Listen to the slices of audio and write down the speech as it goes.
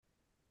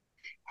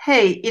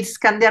Hey, it's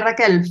Candia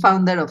Raquel,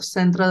 founder of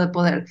Centro de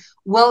Poder.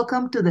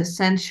 Welcome to the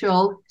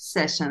Sensual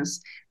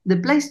Sessions, the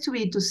place to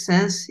be to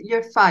sense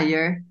your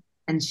fire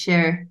and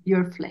share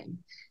your flame.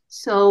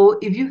 So,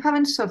 if you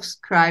haven't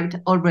subscribed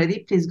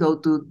already, please go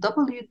to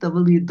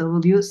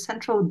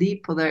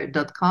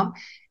www.centraldepoder.com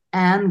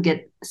and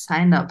get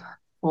signed up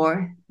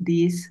for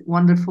this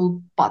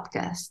wonderful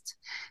podcast.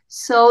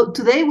 So,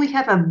 today we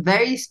have a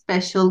very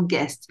special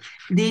guest.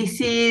 This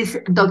is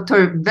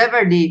Dr.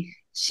 Beverly.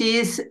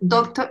 She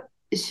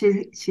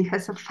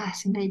has a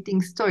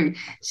fascinating story.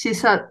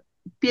 She's a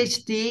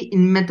PhD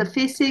in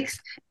metaphysics.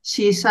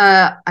 She's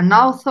an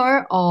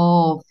author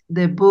of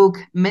the book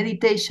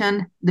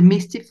Meditation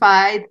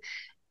Demystified,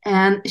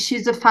 and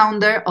she's the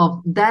founder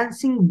of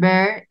Dancing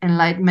Bear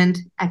Enlightenment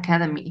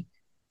Academy.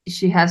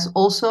 She has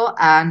also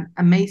an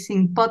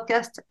amazing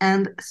podcast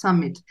and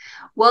summit.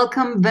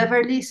 Welcome,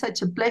 Beverly.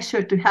 Such a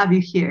pleasure to have you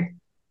here.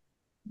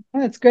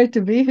 Oh, it's great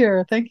to be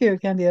here. Thank you,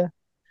 Candia.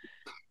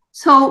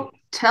 So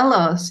tell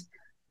us,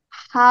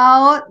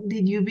 how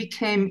did you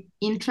become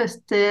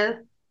interested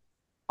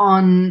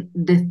on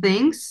the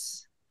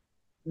things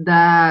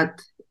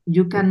that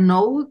you can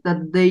know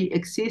that they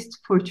exist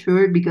for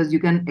sure because you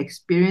can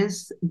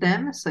experience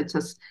them, such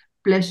as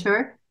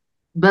pleasure,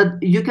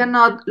 but you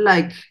cannot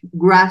like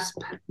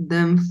grasp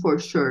them for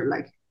sure,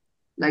 like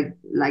a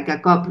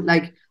cup.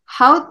 Like,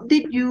 how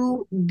did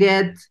you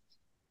get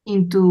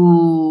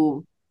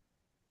into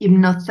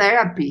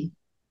hypnotherapy?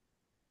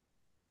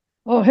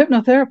 Oh,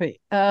 hypnotherapy.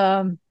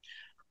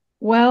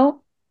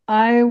 Well,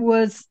 I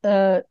was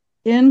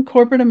in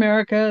corporate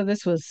America.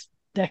 This was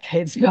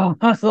decades ago.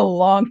 That was a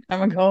long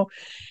time ago.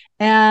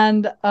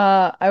 And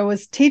I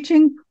was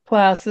teaching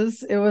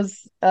classes. I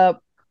was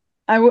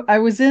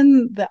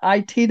in the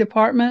IT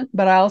department,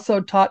 but I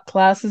also taught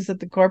classes at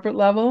the corporate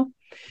level.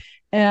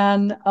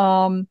 And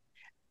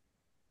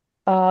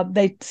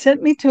they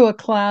sent me to a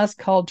class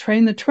called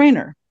Train the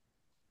Trainer.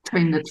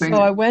 Train the So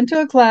trainer. I went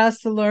to a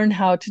class to learn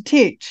how to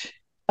teach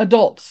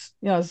adults.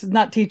 This is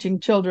not teaching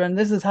children.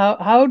 This is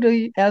how do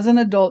you, as an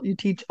adult, you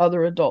teach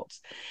other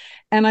adults.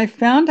 And I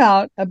found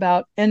out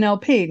about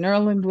NLP,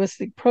 neuro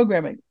linguistic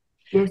programming.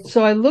 Yes.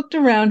 So I looked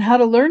around how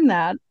to learn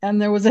that, and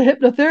there was a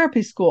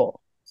hypnotherapy school.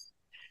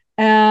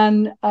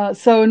 And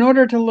so, in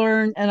order to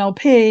learn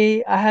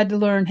NLP, I had to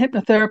learn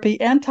hypnotherapy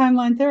and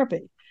timeline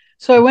therapy.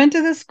 So, I went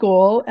to the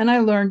school and I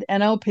learned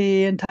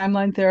NLP and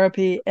timeline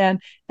therapy.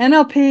 And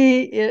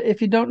NLP,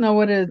 if you don't know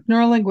what it is,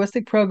 neuro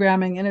linguistic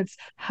programming, and it's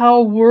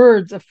how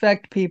words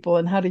affect people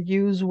and how to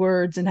use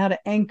words and how to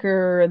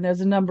anchor. And there's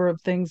a number of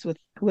things with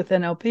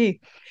NLP.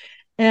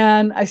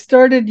 And I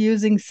started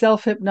using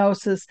self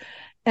hypnosis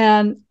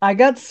and I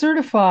got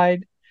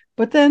certified,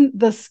 but then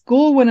the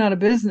school went out of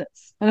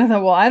business. And I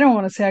thought, well, I don't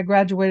want to say I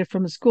graduated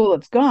from a school,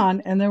 it's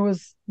gone. And there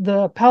was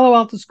the Palo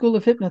Alto School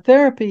of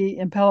Hypnotherapy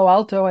in Palo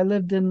Alto. I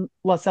lived in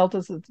Los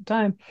Altos at the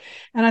time.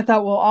 And I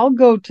thought, well, I'll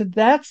go to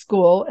that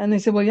school. And they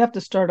said, well, you have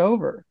to start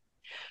over.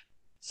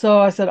 So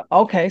I said,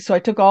 okay. So I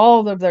took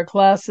all of their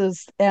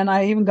classes and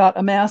I even got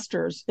a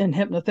master's in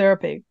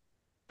hypnotherapy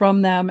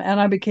from them,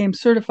 and I became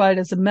certified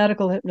as a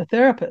medical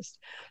hypnotherapist.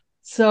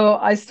 So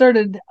I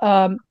started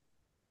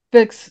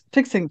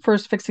fixing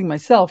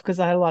myself because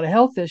I had a lot of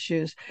health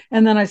issues,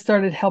 and then I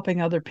started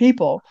helping other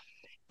people.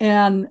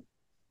 And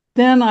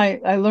then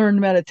I learned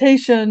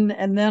meditation,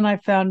 and then I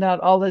found out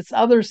all this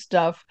other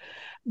stuff.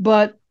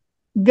 But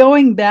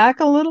going back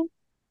a little,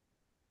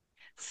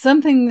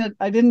 something that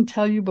I didn't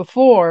tell you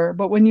before,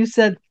 but when you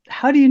said,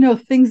 how do you know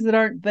things that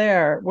aren't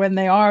there when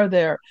they are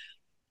there?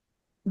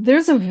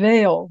 There's a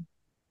veil,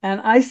 and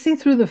I see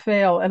through the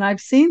veil, and I've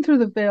seen through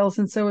the veil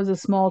since I was a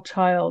small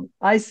child.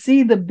 I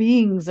see the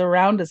beings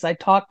around us. I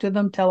talk to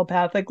them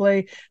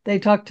telepathically. They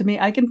talk to me.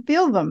 I can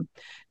feel them.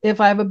 If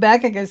I have a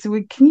backache, I say,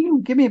 well, can you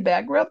give me a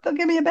back rub? They'll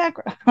give me a back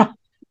rub.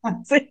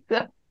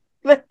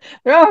 They're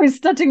always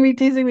touching me,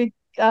 teasing me.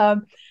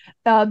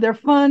 They're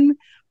fun.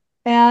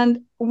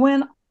 And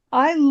when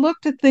I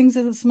looked at things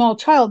as a small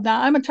child,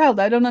 now I'm a child,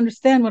 I don't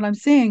understand what I'm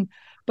seeing,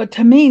 but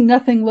to me,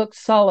 nothing looked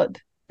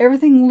solid.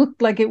 Everything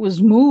looked like it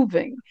was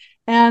moving.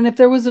 And if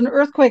there was an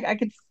earthquake, I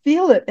could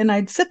feel it. And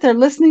I'd sit there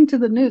listening to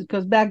the news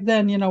because back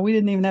then, we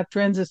didn't even have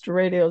transistor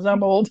radios.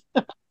 I'm old.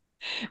 And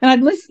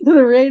I'd listen to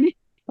the radio,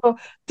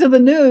 to the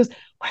news.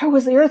 Where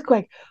was the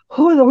earthquake?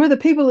 Who are the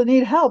people that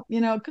need help?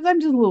 Because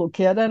I'm just a little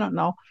kid. I don't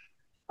know.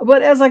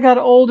 But as I got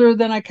older,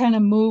 then I kind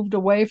of moved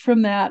away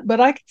from that. But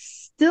I could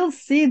still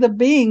see the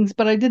beings,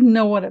 but I didn't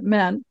know what it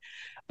meant.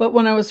 But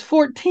when I was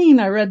 14,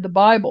 I read the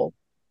Bible.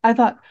 I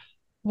thought,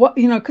 what,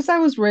 because I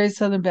was raised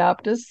Southern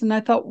Baptist, and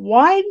I thought,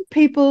 why do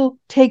people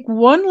take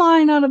one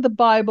line out of the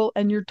Bible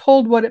and you're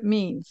told what it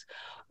means?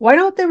 Why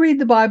don't they read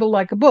the Bible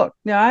like a book?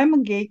 Now, I'm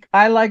a geek.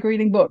 I like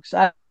reading books.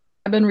 I've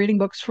been reading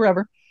books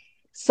forever.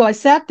 So I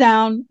sat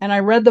down and I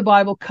read the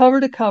Bible cover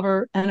to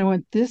cover, and I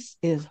went, this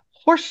is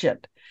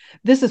horseshit.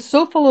 This is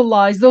so full of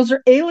lies. Those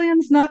are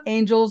aliens, not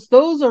angels.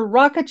 Those are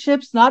rocket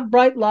ships, not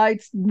bright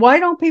lights. Why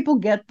don't people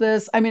get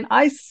this? I mean,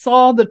 I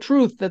saw the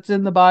truth that's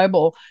in the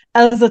Bible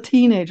as a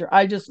teenager.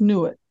 I just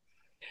knew it.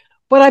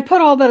 But I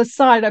put all that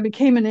aside. I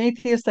became an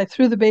atheist. I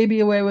threw the baby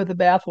away with the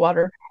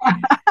bathwater.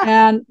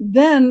 And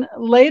then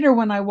later,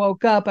 when I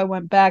woke up, I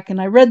went back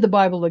and I read the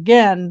Bible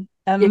again.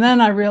 And Yes,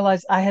 then I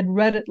realized I had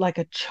read it like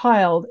a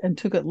child and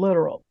took it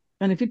literal.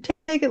 And if you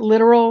take it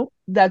literal,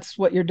 that's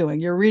what you're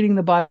doing. You're reading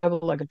the Bible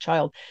like a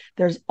child.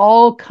 There's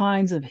all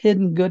kinds of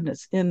hidden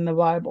goodness in the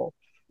Bible.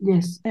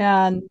 yes,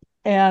 And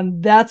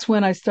that's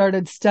when I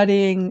started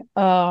studying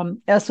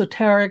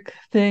esoteric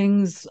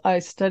things. I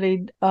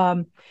studied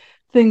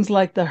things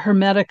like the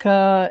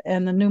Hermetica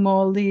and the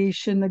Numo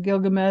Elish and the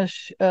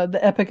Gilgamesh, the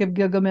Epic of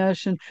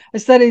Gilgamesh, and I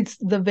studied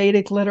the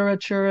Vedic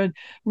literature and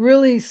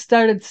really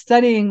started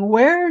studying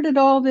where did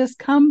all this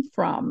come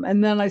from,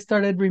 and then I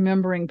started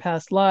remembering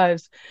past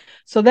lives.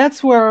 So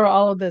that's where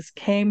all of this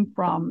came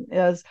from.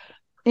 Is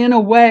in a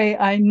way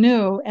I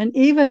knew, and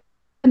even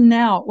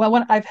now, well,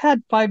 when I've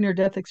had 5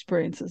 near-death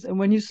experiences, and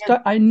when you yes.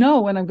 start, I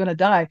know when I'm going to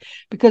die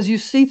because you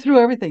see through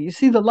everything. You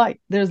see the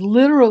light. There's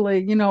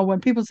literally,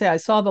 when people say I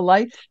saw the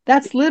light,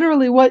 that's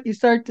literally what you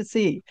start to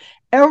see.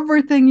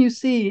 Everything you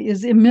see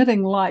is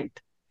emitting light.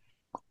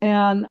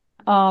 And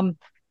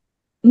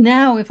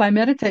now, if I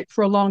meditate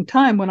for a long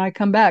time, when I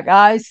come back,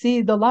 I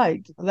see the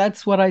light.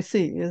 That's what I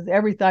see. Is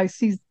everything I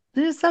see?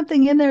 There's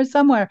something in there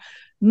somewhere.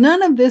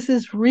 None of this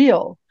is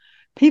real.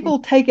 People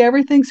take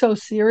everything so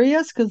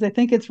serious because they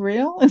think it's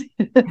real.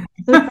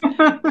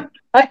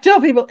 I tell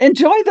people,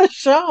 enjoy the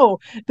show.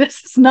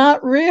 This is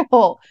not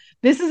real.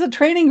 This is a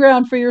training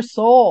ground for your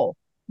soul.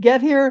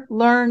 Get here,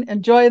 learn,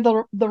 enjoy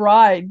the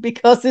ride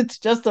because it's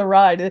just a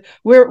ride.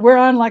 We're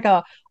on like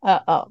a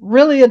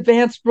really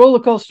advanced roller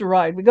coaster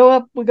ride. We go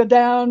up, we go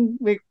down.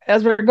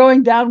 As we're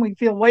going down, we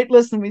feel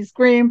weightless and we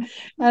scream,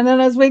 and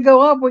then as we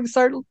go up, we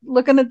start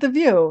looking at the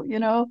view.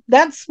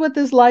 That's what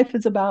this life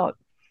is about.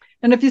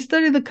 And if you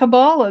study the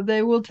Kabbalah,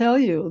 they will tell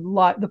you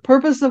the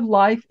purpose of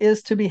life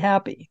is to be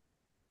happy.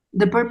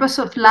 The purpose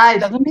of life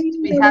Doesn't is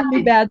to mean be there won't be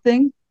happy, bad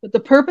things, but the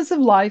purpose of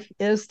life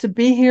is to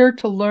be here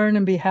to learn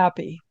and be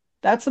happy.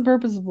 That's the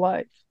purpose of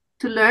life.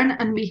 to learn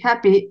and be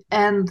happy.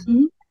 And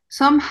Mhm.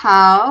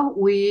 somehow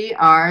we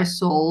are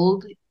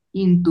sold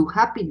into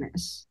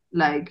happiness.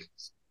 Like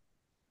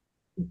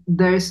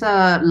there's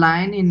a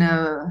line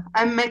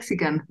I'm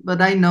Mexican,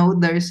 but I know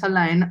there's a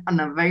line on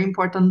a very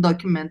important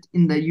document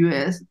in the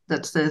US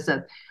that says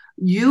that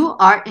you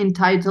are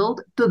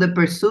entitled to the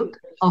pursuit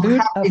of Pursuit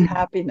of happiness,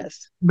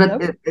 happiness.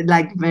 but Yep.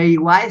 like very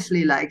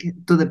wisely, like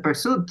to Mhm. the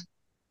pursuit.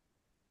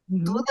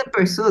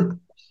 Pursuit.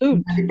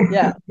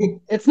 Yeah.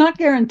 It's not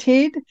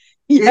guaranteed.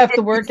 You have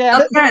to work It's at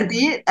not it,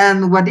 guaranteed,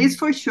 and what is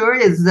for sure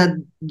is that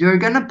you're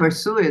gonna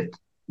pursue it.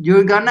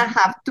 You're gonna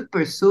have to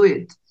pursue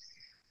it.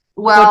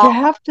 but Well, you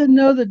have to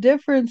know the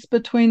difference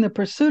between the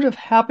pursuit of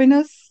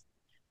happiness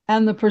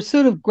and the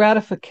pursuit of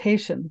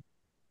gratification.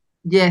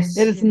 It yes,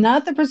 is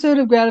not the pursuit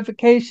of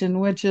gratification,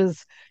 which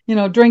is,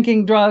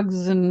 drinking,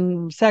 drugs,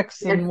 and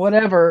sex and yes,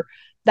 whatever.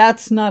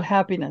 That's not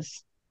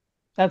happiness.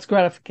 That's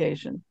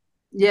gratification.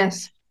 yes.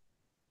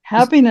 It's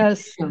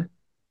Happiness, true.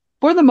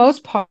 for the most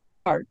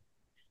part,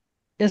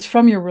 is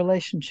from your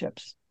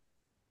relationships.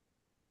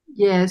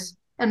 Yes,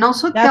 and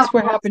also tell That's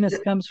where us, happiness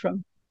comes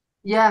from.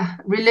 yeah,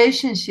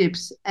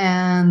 relationships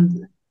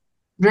and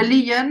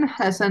religion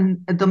has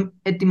an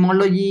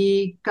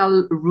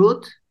etymological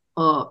root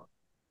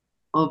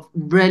of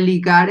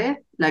religare,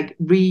 like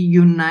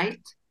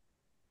reunite,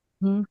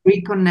 Mhm.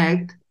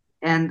 reconnect,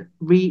 and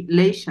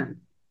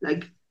relation,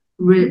 like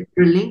Mhm.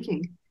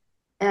 relinking.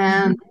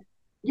 And Mhm.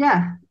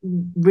 yeah,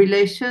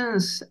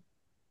 relations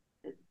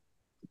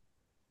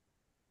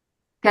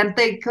can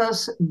take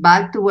us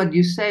back to what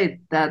you said,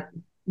 that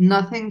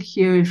nothing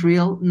here is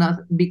real, not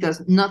because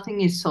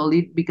nothing is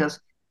solid, because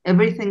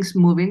everything's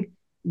moving,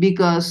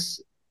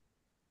 because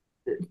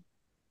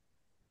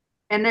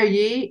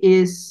energy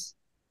is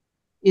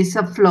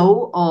a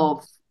flow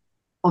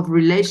of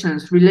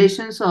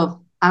relations of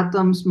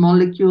atoms,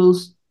 molecules,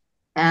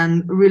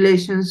 and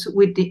relations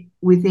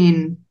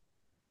within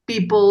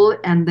people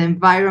and the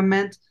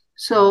environment.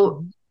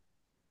 So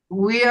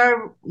we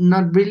are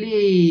not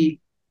really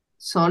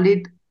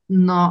solid,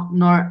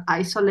 nor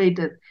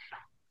isolated.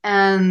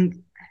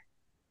 And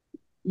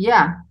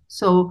yeah,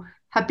 so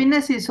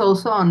happiness is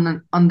also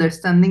on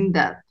understanding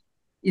that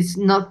it's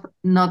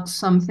not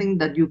something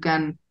that you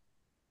can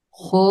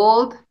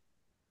hold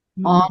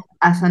on Mhm.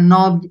 as an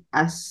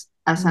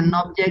Mhm.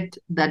 object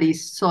that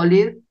is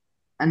solid,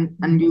 and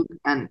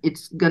Mhm.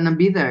 it's gonna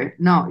be there.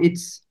 No,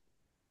 it's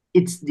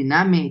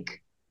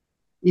dynamic,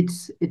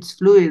 it's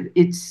fluid,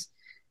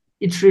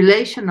 it's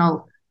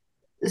relational.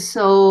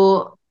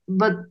 So,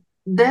 but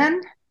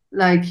then,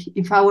 like,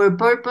 if our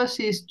purpose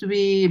is to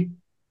be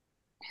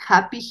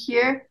happy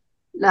here,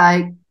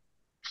 like,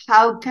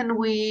 how can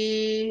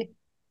we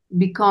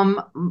become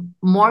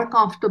more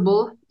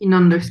comfortable in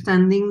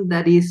understanding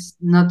that is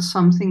not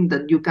something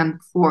that you can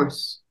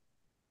force?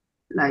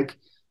 Like,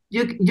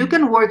 you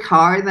can work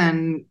hard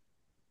and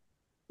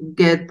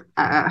get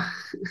a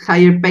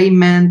higher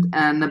payment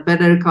and a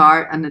better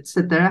car and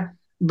etc.,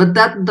 but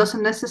that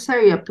doesn't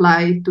necessarily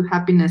apply to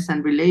happiness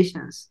and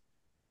relations.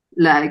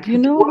 Like, Do you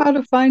know how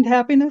to find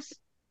happiness?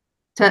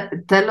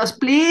 Tell us,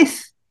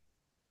 please.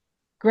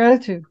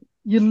 Gratitude.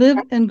 You live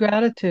in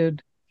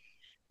gratitude.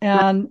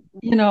 And,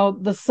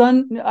 the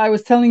sun, I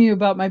was telling you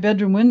about my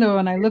bedroom window,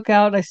 and I look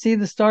out, I see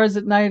the stars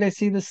at night, I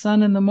see the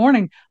sun in the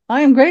morning.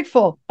 I am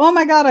grateful. Oh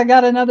my God, I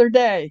got another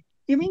day.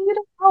 You mean you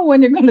don't know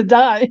when you're going to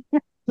die?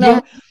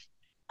 Yeah.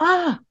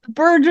 No. The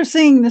birds are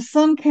singing, the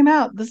sun came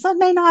out. The sun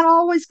may not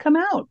always come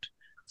out.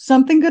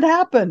 Something could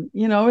happen.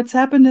 It's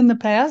happened in the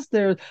past.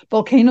 There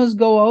volcanoes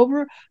go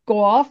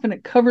off, and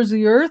it covers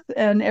the earth,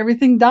 and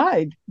everything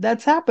died.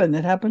 That's happened.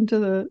 It happened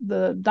to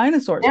the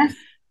dinosaurs. Yes.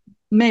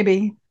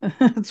 Maybe.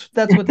 That's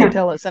what they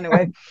tell us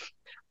anyway.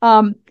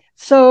 Um,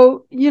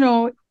 so,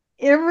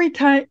 every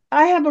time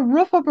I have a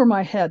roof over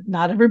my head,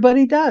 not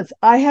everybody does.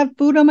 I have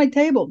food on my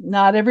table,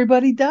 not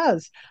everybody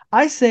does.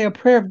 I say a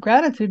prayer of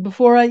gratitude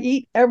before I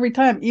eat every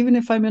time, even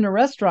if I'm in a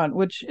restaurant,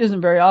 which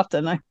isn't very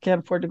often. I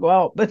can't afford to go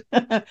out, but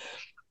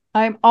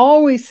I'm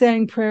always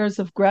saying prayers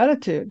of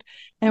gratitude.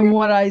 And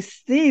what I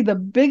see, the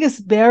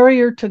biggest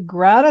barrier to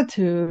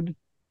gratitude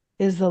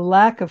is the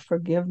lack of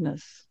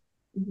forgiveness.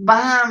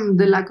 Bam,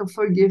 the lack of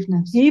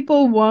forgiveness.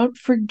 People won't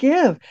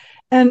forgive.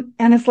 And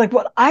it's like,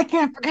 well, I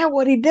can't forget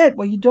what he did.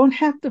 Well, you don't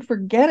have to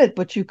forget it,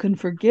 but you can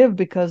forgive,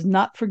 because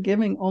not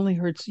forgiving only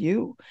hurts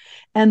you,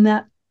 and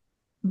that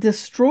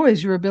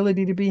destroys your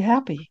ability to be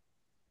happy.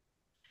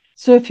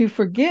 So if you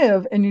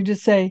forgive and you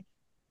just say,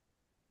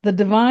 the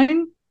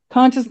divine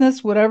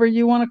consciousness, whatever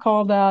you want to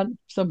call that,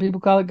 some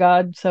people call it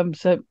God, some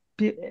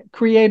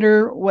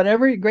creator,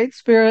 whatever, great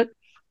spirit,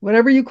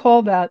 whatever you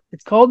call that,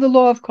 it's called the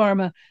law of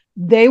karma.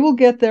 They will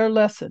get their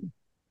lesson.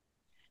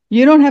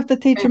 You don't have to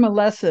teach them a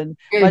lesson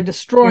by Okay. Okay.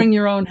 destroying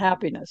your own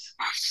happiness.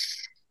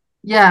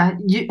 Yeah,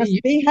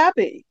 Just be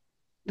happy.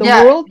 The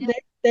yeah, world,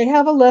 they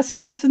have a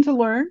lesson to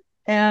learn.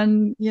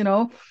 And,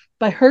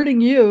 by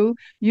hurting you,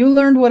 you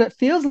learned what it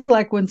feels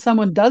like when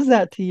someone does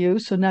that to you.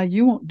 So now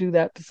you won't do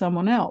that to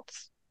someone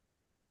else.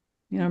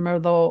 Remember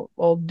the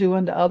old do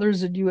unto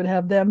others and you would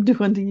have them do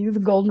unto you, the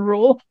golden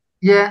rule?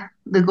 yeah,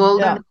 the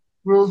golden Yeah.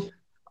 rule.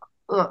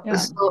 Yeah.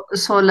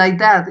 So like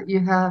that,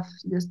 you have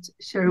just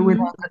share with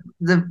Mhm. us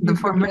the You forgive,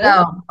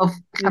 formula of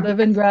you live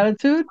happiness in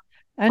gratitude,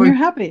 and for you're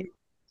happy.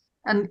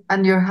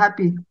 and you're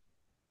happy.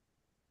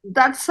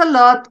 That's a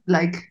lot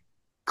like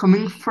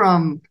coming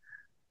from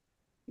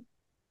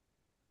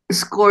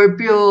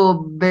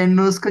Scorpio,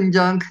 Venus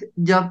conjunct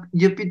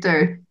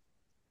Jupiter,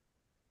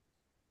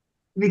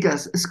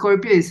 because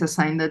Scorpio is a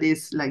sign that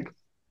is like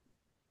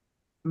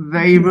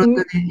very Mhm.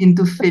 rooted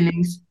into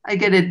feelings. I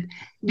get it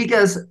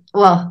because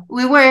well,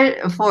 we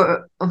were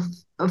for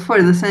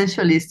the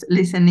sensualist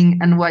listening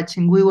and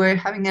watching. We were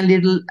having a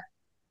little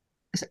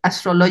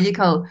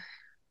astrological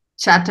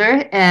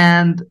chatter,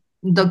 and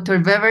Dr.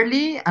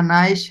 Beverly and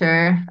I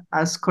share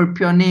a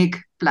scorpionic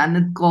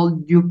planet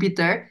called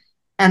Jupiter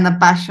and a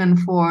passion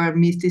for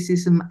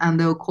mysticism and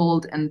the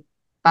occult and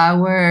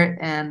power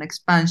and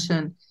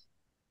expansion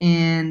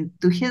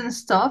into hidden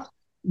stuff.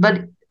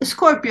 But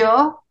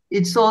Scorpio,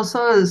 it's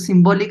also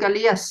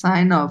symbolically a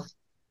sign of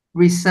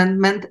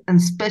resentment and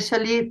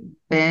especially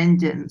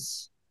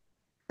vengeance.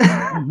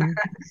 Mhm.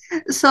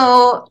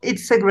 So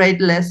it's a great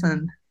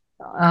lesson,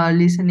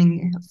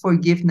 listening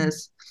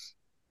forgiveness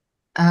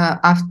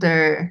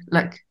after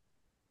like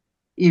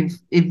if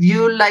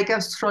you like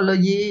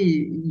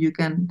astrology, you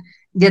can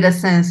get a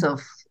sense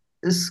of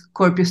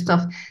Scorpio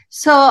stuff.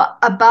 So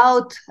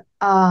about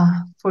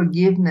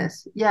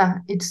forgiveness, yeah,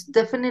 it's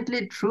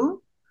definitely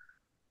true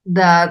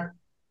that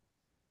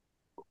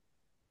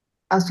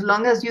as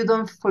long as you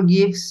don't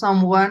forgive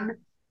someone,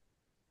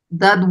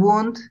 that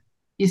wound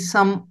is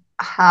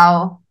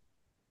somehow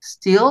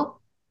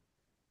still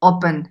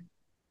open.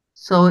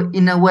 So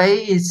in a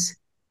way, it's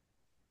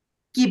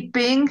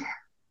keeping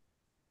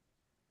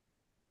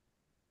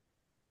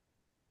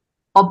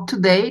up to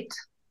date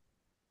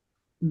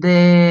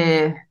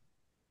the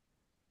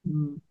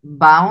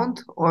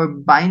bound or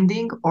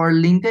binding or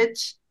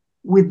linkage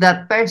with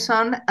that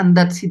person and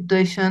that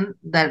situation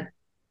that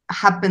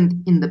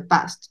happened in the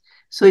past.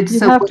 So it's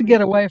You a have to way,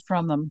 get away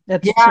from them.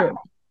 It's yeah, true.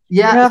 You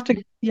yeah, have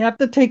to you have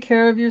to take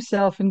care of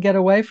yourself and get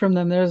away from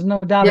them. There's no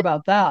doubt yeah,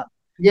 about that.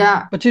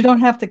 yeah, But you don't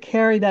have to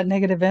carry that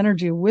negative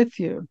energy with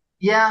you.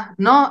 yeah.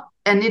 No,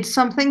 and it's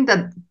something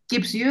that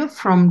keeps you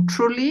from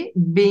truly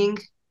being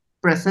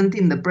present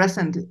in the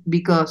present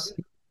because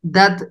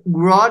that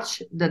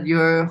grudge that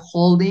you're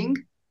holding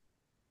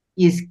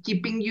is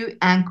keeping you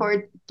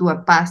anchored to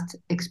a past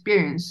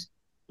experience.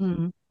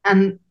 Mhm.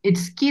 And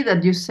it's key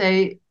that you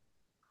say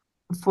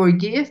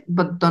forgive,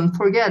 but don't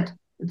forget.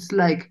 It's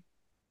like,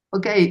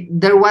 okay,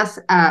 there was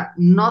a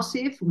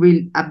nocive,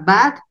 a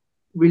bad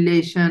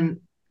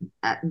relation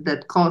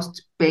that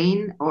caused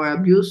pain or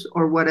abuse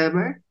or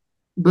whatever.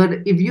 But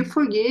if you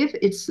forgive,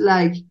 it's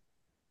like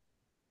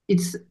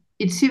it's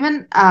it's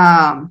even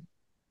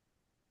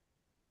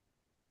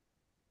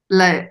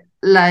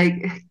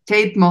like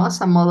Kate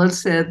Moss, a model,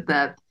 said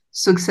that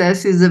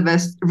success is the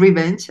best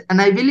revenge,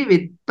 and I believe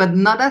it, but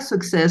not a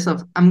success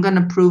of I'm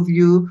gonna prove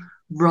you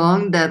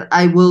wrong that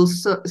I will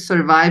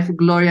survive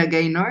Gloria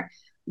Gaynor,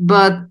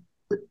 but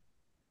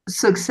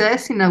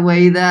success in a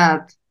way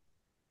that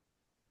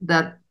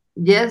that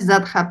yes,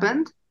 that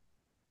happened.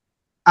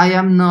 I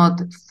am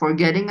not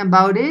forgetting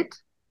about it,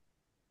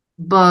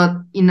 but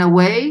in a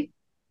way,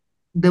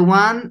 the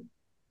one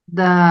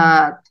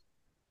that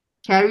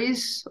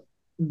carries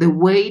the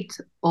weight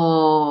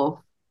of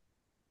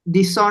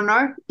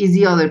dishonor is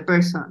the other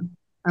person.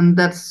 And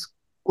that's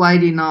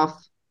quite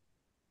enough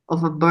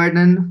of a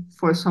burden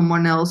for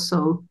someone else.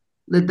 So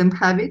let them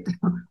have it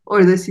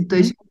or the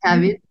situation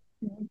have it,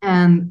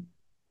 and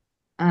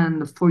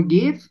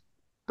forgive,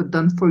 but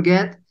don't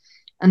forget,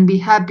 and be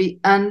happy.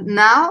 And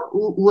now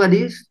what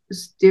is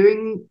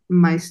stirring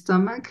my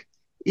stomach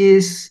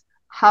is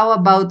how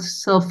about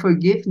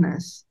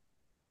self-forgiveness?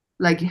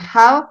 Like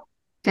how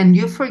can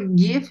you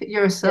forgive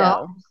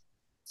yourself Yeah.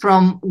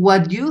 from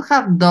what you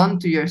have done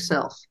to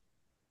yourself?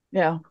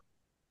 Yeah.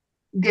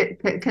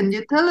 Can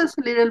you tell us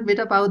a little bit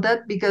about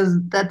that? Because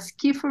that's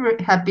key for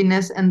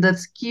happiness and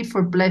that's key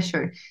for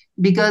pleasure.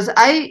 Because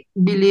I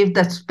believe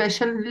that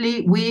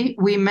especially we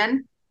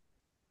women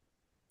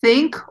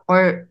think,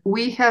 or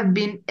we have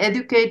been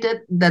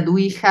educated that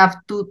we have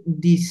to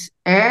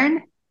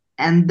earn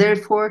and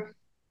therefore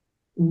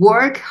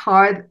work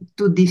hard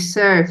to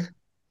deserve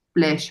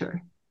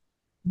pleasure.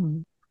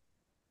 Mhm.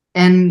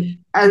 And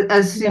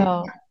as if,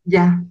 Yeah.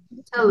 yeah,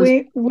 tell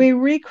us. We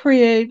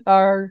recreate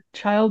our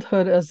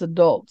childhood as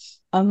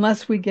adults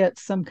unless we get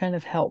some kind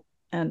of help.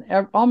 And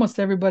almost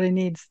everybody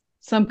needs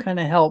some kind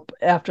of help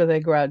after they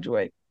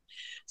graduate.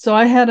 So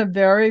I had a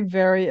very,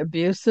 very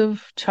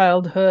abusive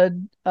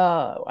childhood.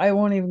 I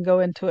won't even go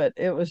into it.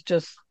 It was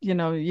just,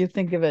 you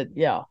think of it,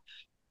 yeah.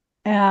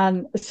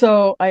 And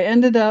so I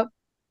ended up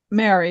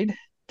married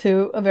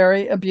to a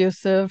very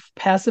abusive,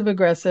 passive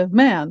aggressive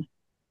man.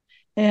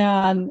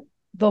 And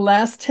the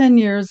last 10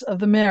 years of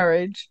the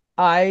marriage,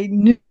 I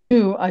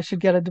knew I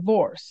should get a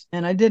divorce.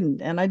 And I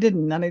didn't. And I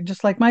didn't. And I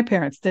just like my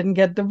parents didn't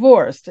get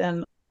divorced.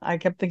 And I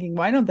kept thinking,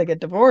 why don't they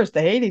get divorced?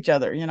 They hate each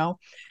other.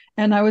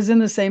 And I was in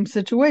the same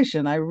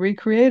situation. I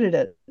recreated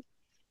it.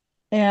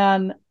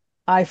 And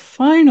I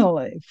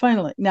finally,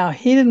 now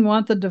he didn't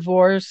want the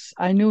divorce.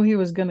 I knew he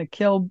was going to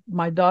kill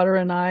my daughter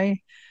and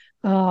I.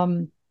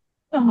 Um,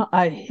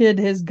 I hid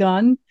his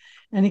gun,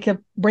 and he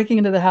kept breaking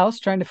into the house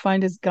trying to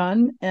find his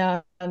gun.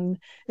 And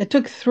it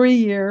took 3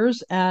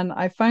 years. And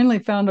I finally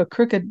found a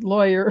crooked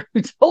lawyer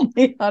who told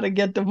me how to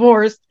get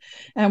divorced.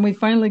 And we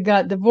finally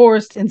got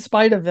divorced in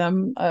spite of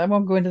him. I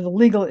won't go into the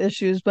legal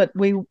issues, but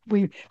we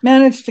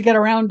managed to get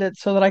around it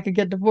so that I could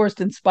get divorced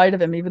in spite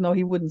of him, even though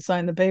he wouldn't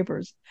sign the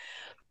papers.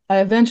 I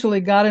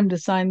eventually got him to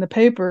sign the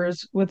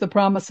papers with the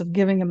promise of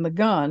giving him the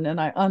gun, and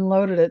I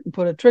unloaded it and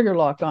put a trigger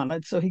lock on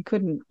it so he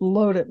couldn't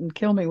load it and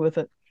kill me with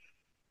it,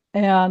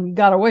 and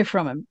got away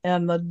from him.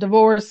 And the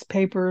divorce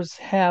papers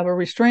have a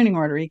restraining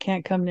order. He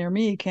can't come near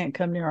me, he can't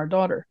come near our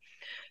daughter.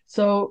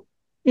 So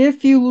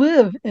if you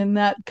live in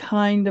that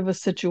kind of a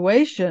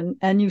situation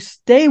and you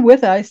stay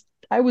with us,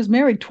 I was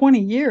married 20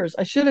 years.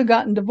 I should have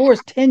gotten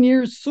divorced 10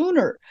 years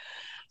sooner.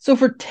 So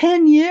for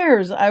 10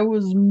 years, I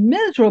was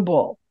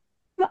miserable.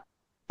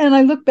 And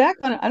I look back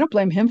on it, I don't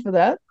blame him for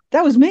that.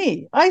 That was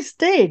me. I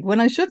stayed when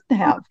I shouldn't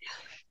have.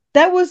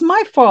 That was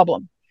my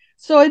problem.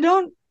 So I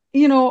don't,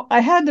 I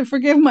had to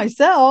forgive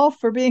myself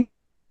for being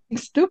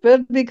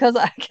stupid because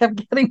I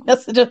kept getting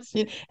messages.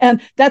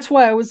 And that's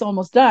why I was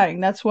almost dying.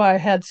 That's why I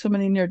had so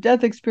many near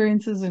death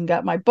experiences and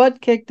got my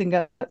butt kicked and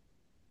got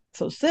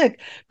so sick,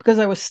 because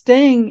I was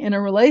staying in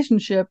a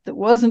relationship that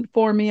wasn't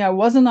for me. I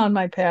wasn't on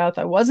my path.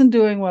 I wasn't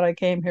doing what I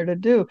came here to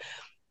do.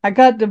 I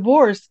got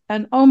divorced,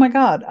 and oh my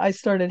God, I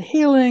started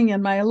healing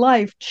and my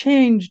life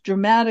changed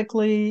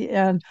dramatically.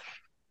 And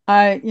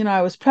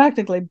I was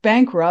practically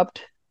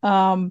bankrupt.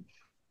 I'm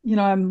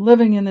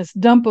living in this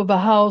dump of a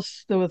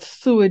house with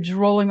sewage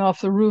rolling off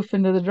the roof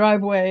into the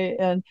driveway.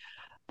 And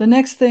the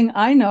next thing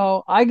I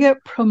know, I get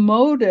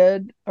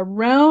promoted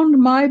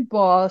around my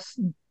boss,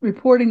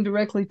 reporting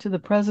directly to the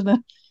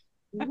president.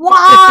 Became an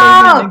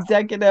Wow!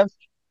 executive.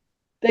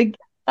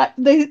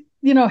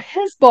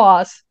 His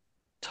boss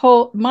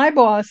told my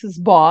boss's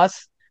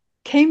boss,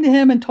 came to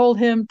him and told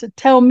him to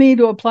tell me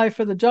to apply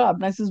for the job.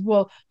 And I says,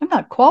 well, I'm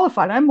not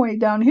qualified. I'm way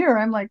down here.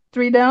 I'm like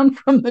 3 down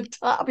from the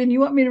top. And you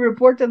want me to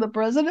report to the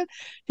president?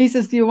 He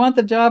says, do you want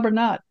the job or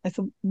not? I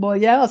said, well,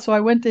 yeah. So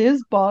I went to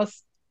his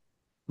boss,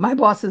 my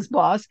boss's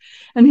boss,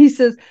 and he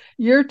says,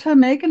 you're to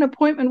make an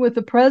appointment with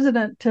the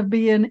president to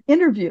be an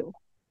interview.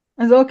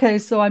 I said, okay.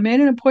 So I made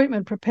an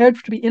appointment,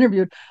 prepared to be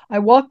interviewed. I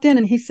walked in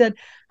and he said,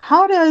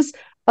 how does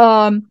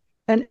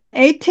an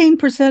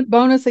 18%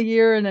 bonus a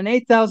year and an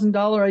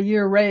 $8,000 a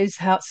year raise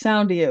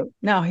sound to you?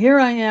 Now, here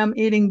I am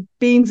eating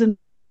beans and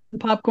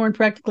popcorn,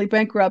 practically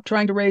bankrupt,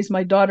 trying to raise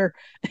my daughter.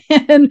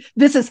 And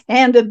this is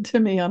handed to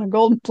me on a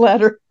golden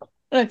platter.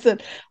 And I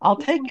said, I'll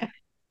take it. It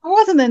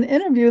wasn't an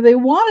interview. They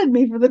wanted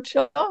me for the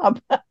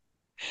job. And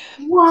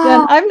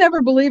Wow! I've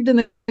never believed in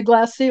the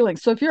glass ceiling.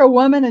 So if you're a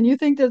woman and you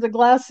think there's a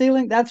glass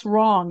ceiling, that's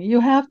wrong. You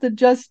have to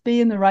just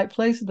be in the right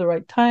place at the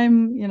right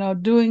time,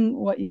 doing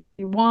what you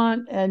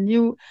want.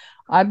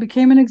 I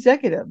became an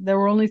executive. There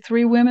were only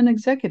 3 women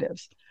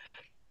executives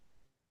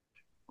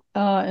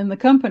in the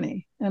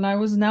company, and I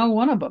was now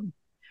one of them.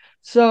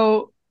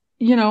 So,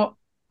 you know,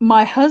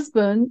 my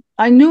husband,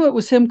 I knew it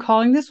was him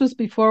calling. This was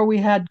before we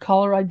had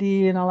caller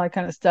ID and all that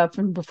kind of stuff,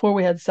 and before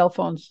we had cell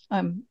phones.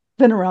 I'm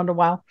been around a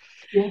while.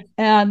 Yes.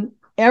 And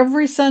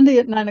every Sunday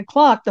at 9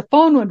 o'clock, the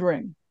phone would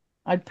ring.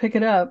 I'd pick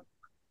it up,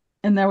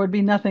 and there would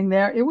be nothing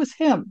there. It was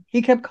him.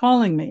 He kept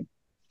calling me,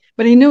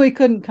 but he knew he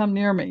couldn't come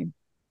near me.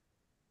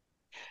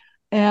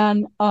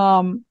 And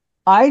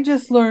I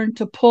just learned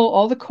to pull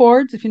all the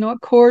cords. If you know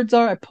what cords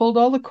are, I pulled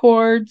all the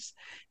cords,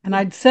 and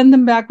I'd send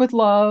them back with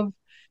love.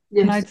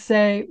 And Yes. I'd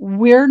say,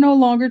 we're no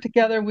longer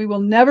together. We will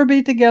never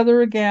be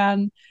together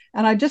again.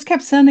 And I just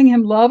kept sending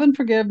him love and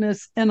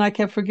forgiveness, and I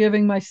kept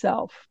forgiving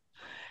myself.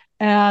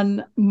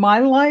 And my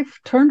life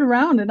turned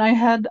around, and I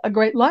had a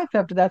great life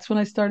after that's when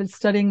I started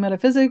studying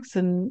metaphysics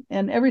and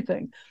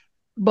everything.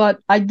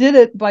 But I did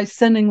it by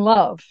sending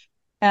love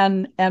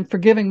and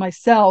forgiving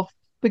myself,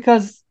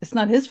 because it's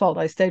not his fault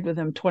I stayed with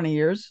him 20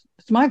 years.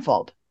 It's my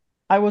fault.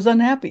 I was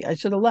unhappy. I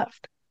should have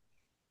left.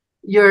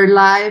 Your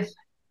life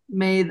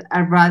made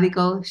a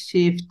radical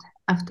shift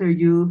after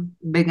you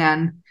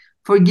began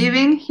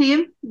forgiving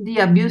him, the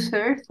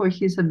abuser, for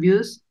his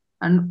abuse,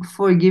 and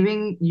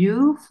forgiving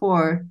you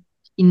for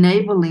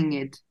enabling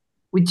it,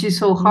 which is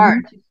so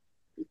hard.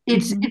 Mm-hmm.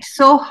 Mm-hmm. It's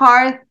so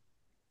hard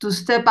to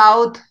step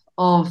out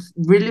of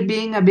really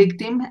being a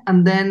victim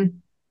and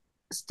then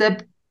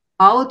step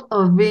out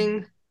of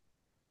being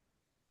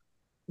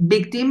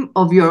victim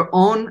of your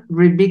own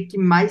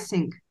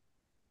re-victimizing.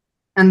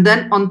 And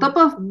then on top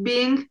of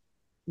being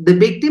the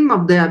victim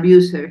of the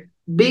abuser,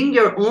 being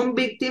your own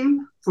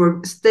victim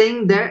for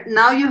staying there,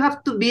 now you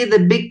have to be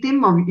the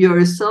victim of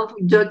your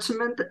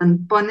self-judgment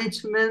and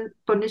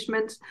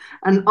punishments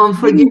and Didn't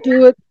unforgiveness.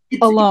 do it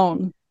It's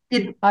alone.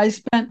 it I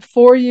spent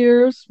 4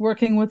 years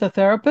working with a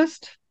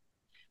therapist.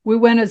 We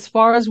went as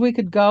far as we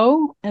could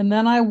go, and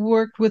then I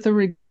worked with a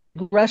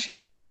regression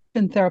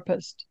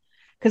therapist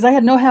because I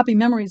had no happy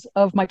memories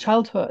of my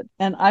childhood,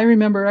 and I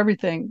remember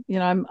everything.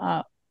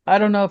 I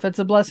don't know if it's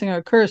a blessing or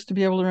a curse to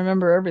be able to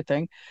remember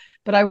everything,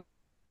 but I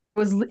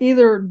was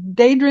either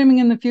daydreaming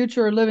in the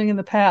future or living in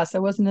the past. I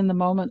wasn't in the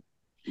moment.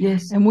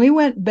 yes, And we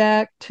went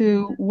back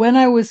to when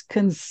I was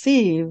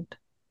conceived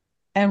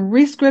and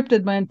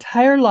rescripted my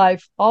entire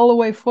life all the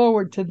way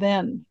forward to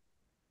then.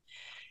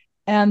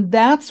 And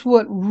that's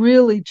what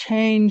really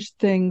changed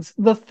things.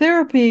 The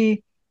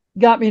therapy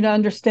got me to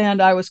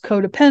understand I was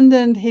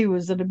codependent, he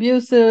was an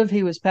abusive,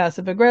 he was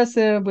passive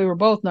aggressive, we were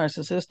both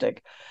narcissistic.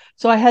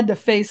 So I had to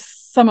face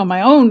some of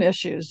my own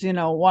issues,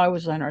 why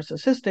was I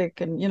narcissistic,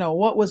 and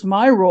what was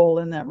my role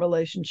in that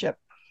relationship,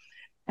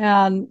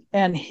 and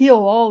heal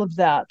all of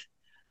that.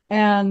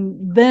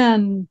 And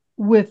then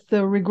with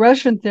the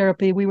regression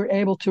therapy, we were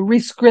able to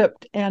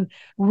rescript and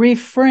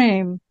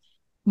reframe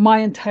my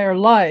entire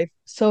life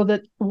so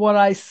that what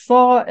I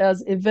saw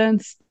as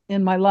events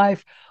in my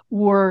life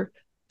were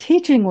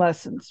teaching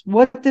lessons.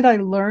 What did I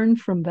learn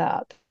from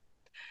that?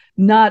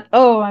 Not,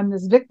 oh, I'm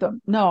this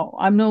victim. No,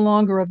 I'm no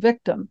longer a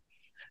victim.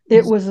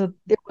 yes, It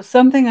was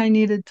something I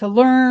needed to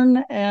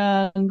learn,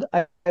 and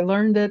I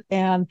learned it,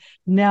 and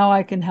now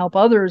I can help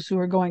others who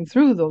are going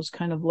through those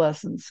kind of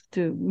lessons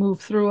to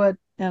move through it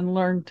and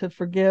learn to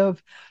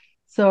forgive.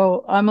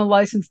 So I'm a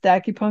licensed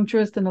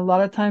acupuncturist, and a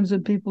lot of times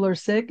when people are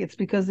sick, it's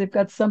because they've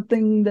got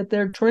something that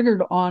they're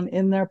triggered on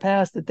in their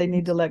past that they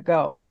need to let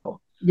go.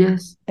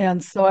 yes.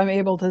 And so I'm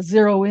able to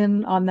zero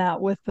in on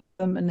that with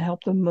them and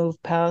help them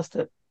move past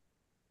it.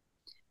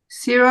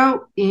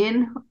 Zero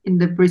in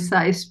the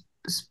precise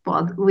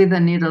spot with a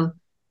needle.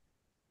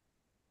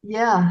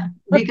 Yeah,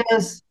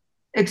 because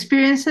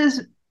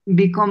experiences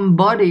become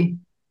body.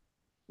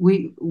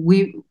 We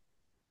we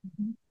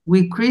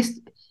we create.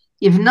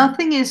 If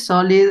nothing is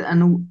solid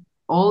and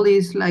all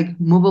is like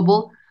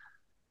movable,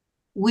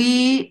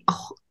 we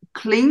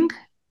cling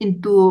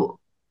into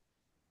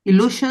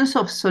illusions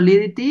of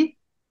solidity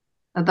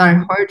that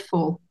are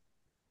hurtful.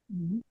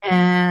 Mhm.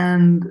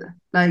 And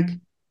like,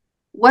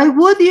 why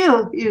would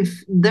you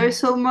if there's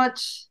so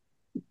much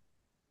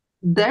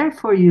there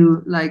for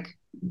you? Like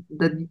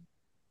that,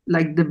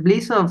 like the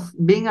bliss of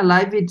being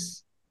alive.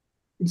 It's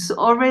Can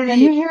already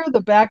you hear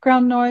the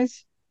background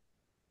noise?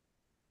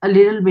 a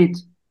little bit.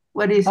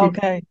 What is it?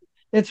 Okay.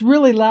 It's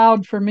really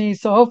loud for me,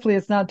 so hopefully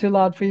it's not too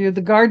loud for you.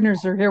 The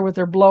gardeners are here with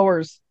their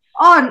blowers.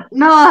 Oh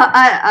no,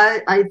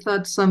 I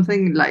thought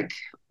something like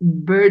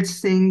birds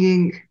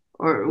singing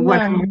or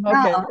whatever. No, No,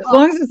 okay. As oh,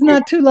 long as it's okay.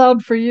 not too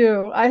loud for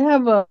you. I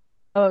have a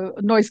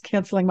noise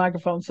canceling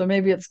microphone, so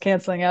maybe it's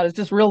canceling out. It's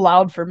just real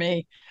loud for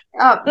me.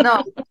 Oh,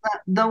 no,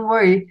 don't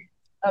worry.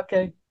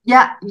 Okay.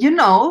 Yeah,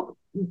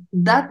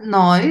 that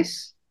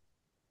noise,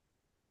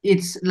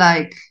 it's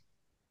like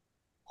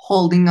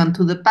holding on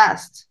to the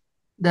past,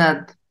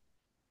 that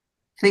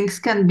things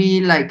can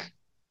be like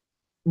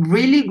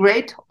really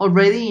great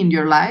already in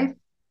your life,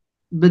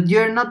 but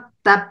you're not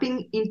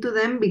tapping into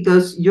them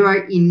because you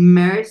are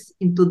immersed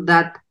into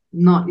that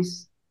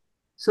noise.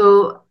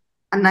 So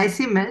a nice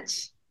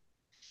image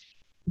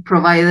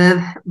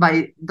provided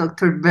by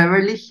Dr.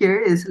 Beverly here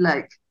is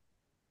like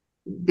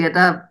get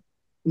a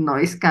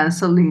noise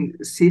canceling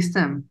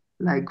system,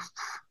 like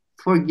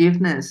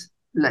forgiveness,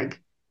 like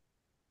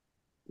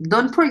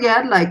don't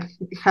forget, like,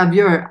 have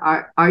your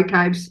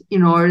archives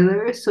in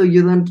order so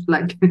you don't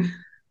like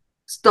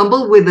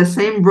stumble with the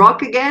same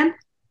rock again.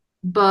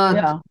 But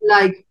Yeah.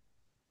 like,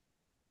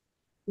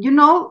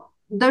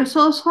 there's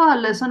also a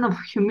lesson of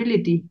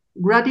humility.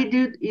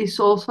 Gratitude is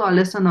also a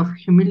lesson of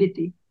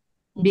humility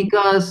Mhm.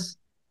 because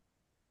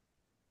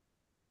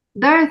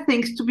there are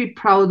things to be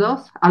proud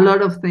of, a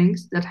lot of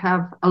things that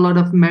have a lot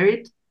of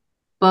merit,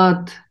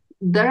 but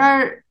there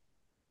are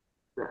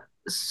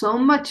so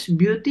much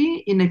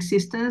beauty in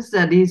existence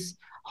that is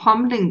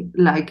humbling.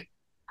 Like,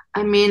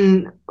 I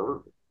mean,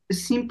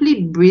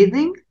 simply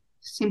breathing,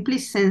 simply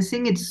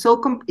sensing, it's so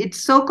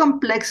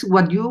complex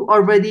what you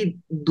already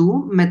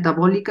do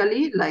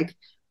metabolically, like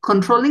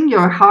controlling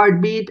your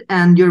heartbeat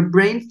and your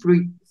brain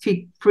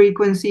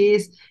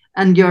frequencies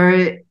and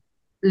your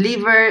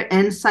liver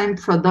enzyme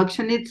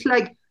production. It's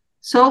like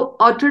so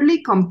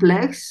utterly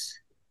complex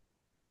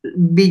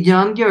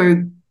beyond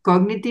your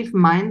cognitive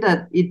mind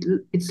that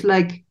it's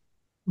like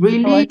Shall I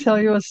really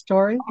tell you a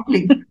story?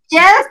 humbling.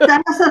 Yes,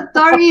 that is a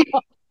story.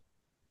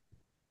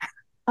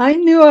 I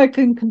knew I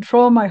could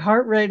control my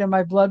heart rate and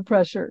my blood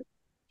pressure.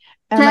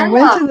 And I Tell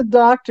went us. to the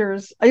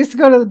doctors. I used to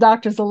go to the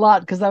doctors a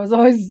lot because I was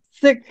always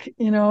sick,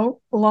 a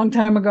long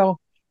time ago.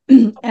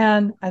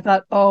 And I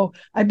thought, oh,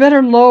 I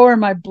better lower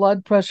my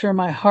blood pressure and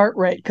my heart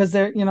rate because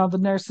the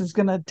nurse is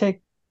going to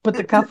put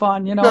the cuff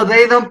on. So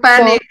they don't So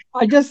panic.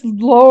 I just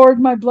lowered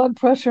my blood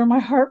pressure and my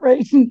heart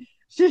rate, and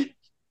she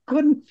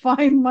couldn't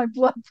find my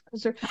blood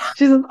pressure.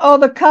 She said, "Oh,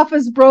 the cuff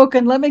is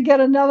broken. Let me get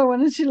another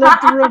one." And she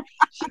left the room.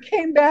 She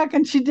came back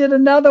and she did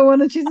another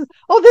one, and she said,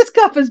 "Oh, this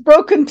cuff is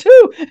broken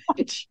too."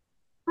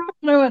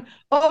 And I went,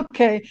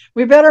 "Okay,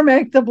 we better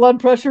make the blood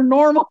pressure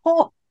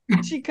normal."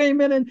 She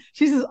came in and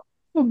she says,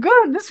 "Well,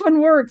 good. This one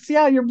works.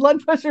 Yeah, your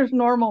blood pressure is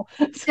normal."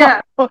 So,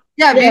 Yeah,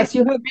 yeah. yes,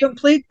 you have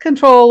complete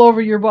control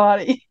over your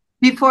body.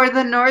 Before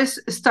the nurse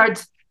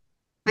starts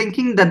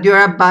thinking that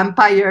you're a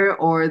vampire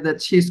or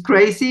that she's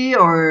crazy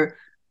or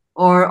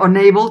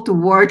unable to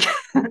work.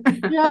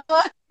 Yeah.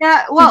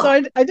 Yeah. So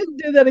I didn't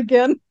do that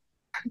again.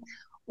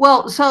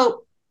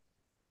 So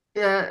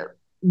uh,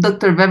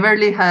 Dr.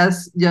 Beverly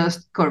has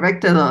just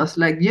corrected us.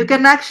 Like, you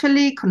can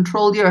actually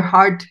control your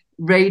heart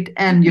rate You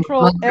and your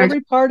blood control pressure.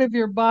 every part of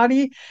your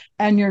body,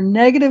 and your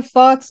negative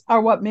thoughts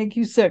are what make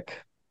you sick.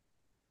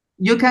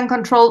 You can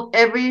control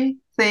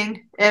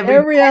everything, every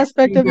Every part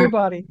aspect in of your your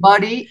body.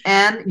 body,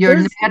 and your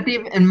There's,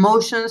 negative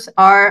emotions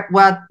are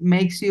what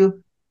makes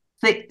you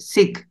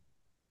sick.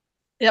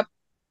 yep.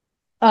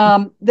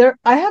 I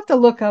have to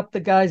look up the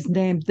guy's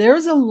name.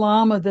 There's a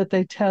llama that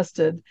they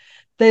tested.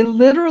 They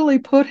literally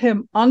put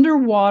him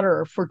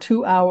underwater for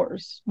 2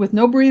 hours with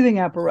no breathing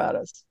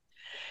apparatus.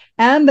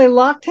 And they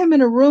locked him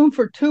in a room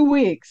for 2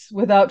 weeks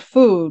without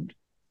food.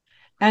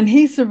 And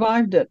he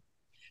survived it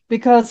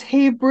because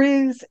he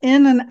breathes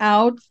in and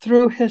out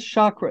through his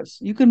chakras.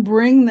 You can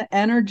bring the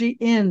energy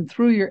in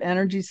through your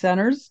energy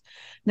centers.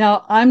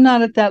 Now, I'm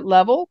not at that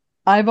level.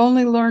 I've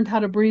only learned how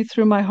to breathe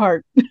through my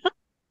heart.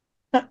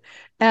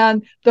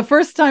 And the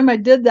first time I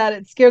did that,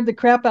 it scared the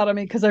crap out of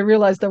me because I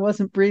realized I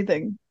wasn't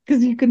breathing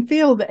because you can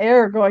feel the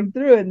air going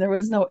through it and there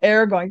was no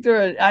air going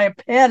through it. I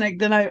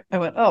panicked and I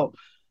went, oh,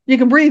 you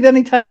can breathe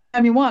anytime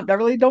you want,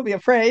 Beverly. Don't be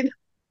afraid.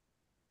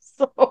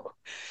 So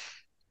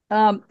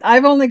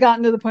I've only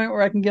gotten to the point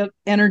where I can get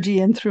energy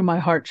in through my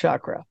heart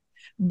chakra.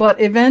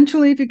 But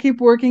eventually, if you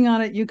keep working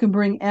on it, you can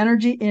bring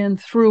energy in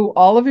through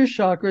all of your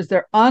chakras.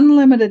 They're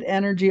unlimited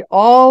energy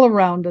all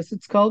around us.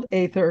 It's called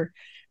aether.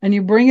 And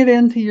you bring it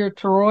into your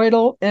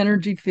toroidal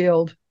energy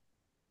field.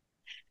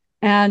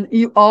 And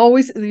you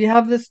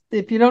have this,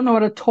 if you don't know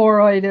what a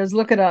toroid is,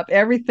 look it up.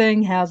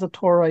 Everything has a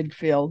toroid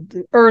field.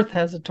 The earth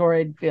has a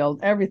toroid field.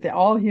 Everything,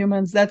 all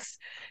humans, that's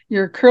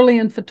your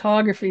Kirlian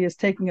photography is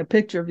taking a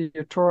picture of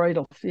your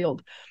toroidal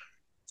field.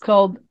 It's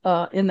called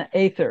in the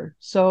aether.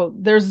 So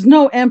there's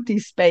no empty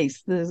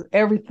space.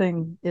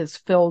 Everything is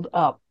filled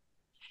up.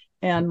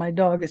 And my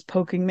dog is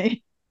poking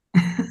me.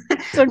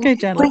 It's okay,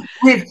 Chandler.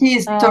 With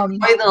his Um,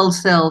 toroidal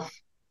self.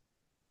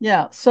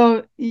 Yeah.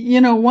 So,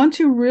 once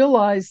you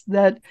realize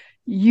that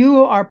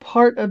you are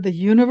part of the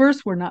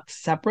universe, we're not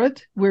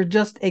separate. We're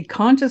just a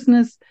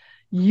consciousness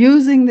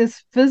using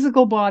this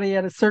physical body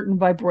at a certain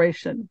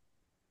vibration.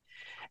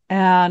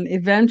 And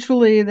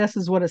eventually, this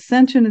is what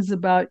ascension is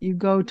about. You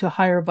go to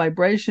higher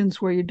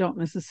vibrations where you don't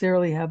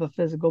necessarily have a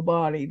physical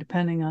body,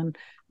 depending on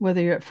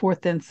whether you're at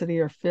fourth density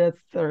or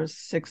fifth or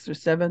sixth or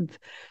seventh.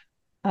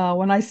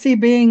 When I see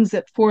beings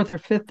at fourth or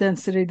fifth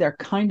density, they're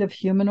kind of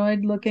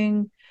humanoid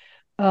looking.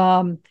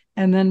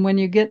 And then when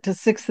you get to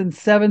sixth and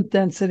seventh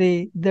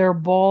density, they're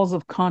balls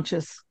of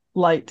conscious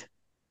light.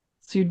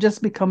 So you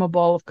just become a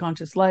ball of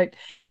conscious light.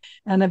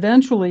 And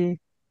eventually,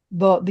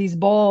 these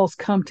balls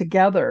come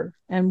together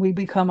and we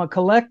become a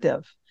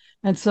collective.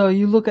 And so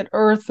you look at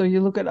Earth or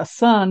you look at a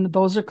sun,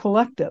 those are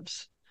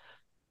collectives.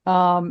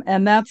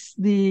 And that's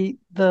the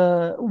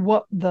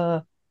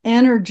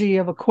energy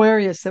of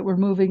Aquarius that we're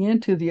moving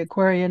into, the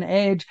Aquarian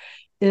age,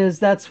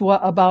 that's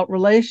what about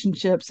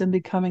relationships and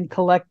becoming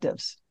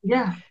collectives.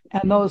 Yeah.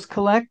 And those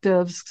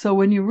collectives, so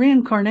when you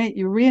reincarnate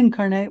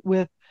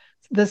with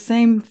the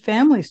same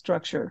family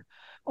structure.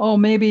 Oh,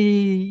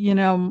 maybe,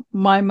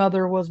 my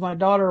mother was my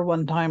daughter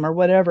one time or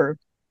whatever.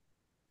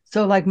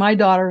 So, like, my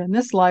daughter in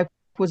this life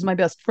was my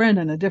best friend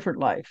in a different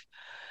life.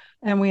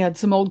 And we had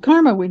some old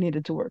karma we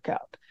needed to work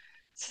out.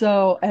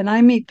 So, and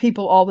I meet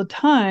people all the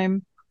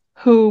time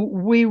who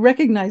we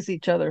recognize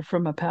each other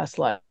from a past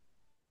life.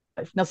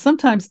 Now,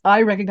 sometimes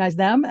I recognize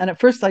them, and at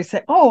first I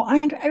say, "Oh,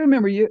 I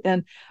remember you,"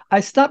 and I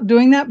stopped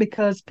doing that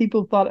because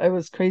people thought I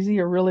was crazy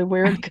or really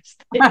weird because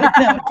they didn't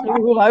have a clue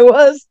who I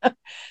was.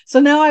 So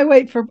now I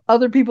wait for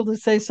other people to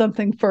say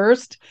something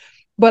first.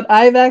 But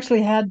I've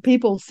actually had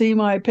people see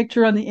my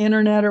picture on the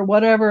internet or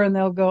whatever, and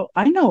they'll go,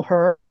 "I know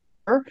her,"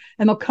 and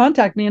they'll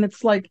contact me, and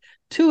it's like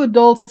two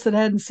adults that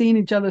hadn't seen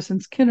each other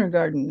since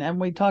kindergarten, and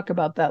we talk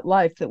about that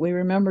life that we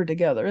remember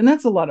together, and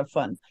that's a lot of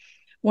fun.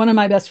 One of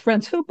my best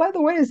friends, who, by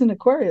the way, is an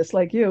Aquarius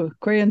like you,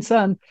 Aquarian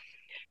sun.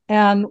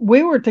 And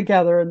we were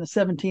together in the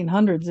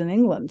 1700s in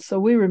England. So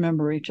we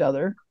remember each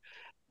other.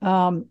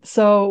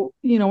 So,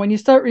 when you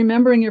start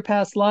remembering your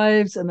past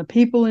lives and the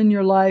people in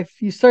your life,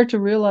 you start to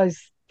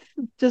realize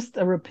just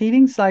a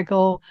repeating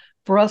cycle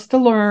for us to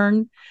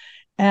learn.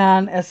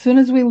 And as soon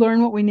as we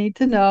learn what we need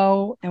to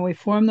know and we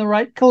form the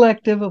right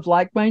collective of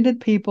like minded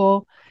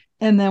people,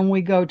 and then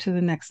we go to the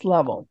next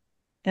level.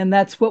 And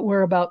that's what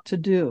we're about to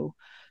do.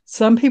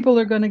 Some people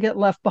are going to get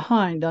left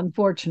behind,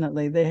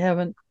 unfortunately.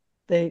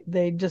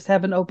 They just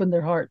haven't opened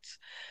their hearts.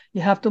 You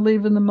have to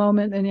live in the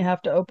moment and you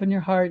have to open your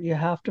heart. You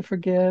have to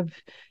forgive.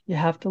 You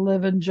have to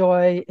live in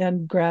joy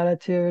and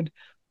gratitude.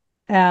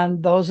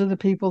 And those are the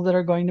people that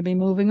are going to be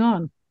moving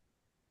on.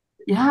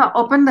 Yeah,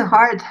 open the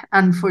heart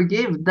and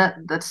forgive.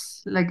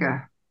 That's like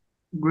a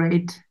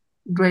great,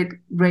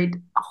 great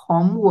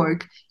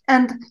homework.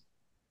 And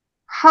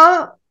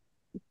how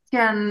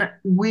can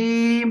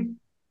we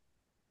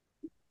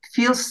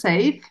feel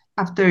safe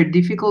after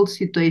difficult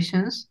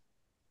situations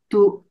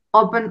to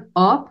open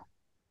up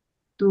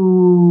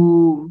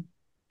to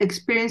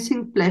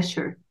experiencing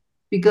pleasure?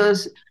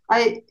 Because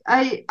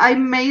I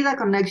made a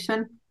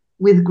connection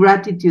with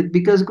gratitude,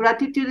 because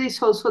gratitude is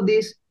also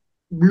this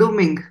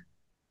blooming,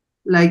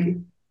 like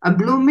a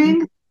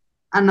blooming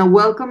and a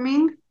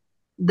welcoming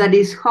that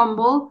is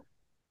humble,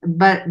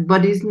 but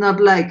it's not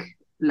like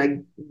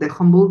the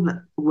humble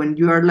when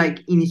you are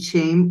like in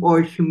shame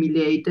or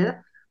humiliated,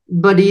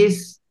 but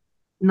is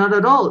not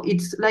at all.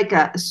 It's like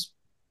a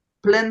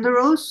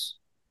splendorous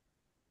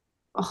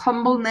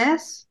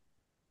humbleness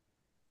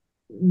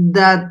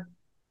that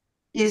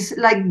is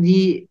like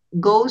the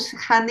goes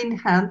hand in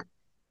hand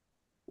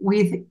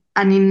with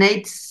an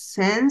innate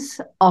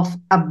sense of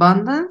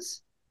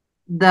abundance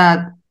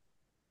that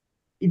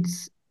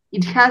it's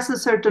it has a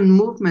certain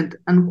movement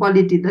and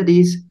quality that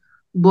is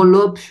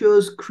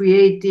voluptuous,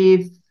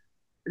 creative,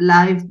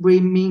 life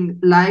bringing,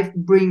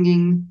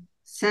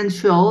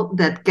 sensual,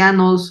 that can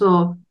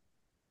also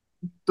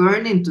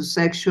turn into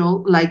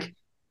sexual. Like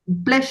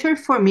pleasure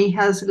for me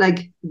has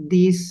like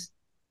this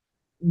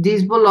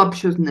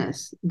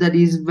voluptuousness that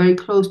is very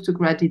close to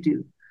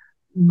gratitude.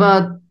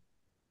 But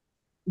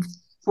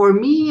for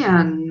me,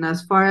 and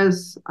as far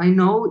as I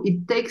know,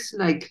 it takes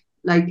like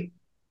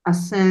a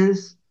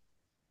sense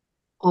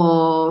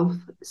of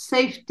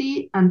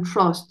safety and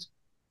trust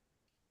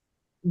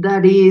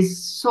that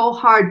is so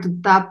hard to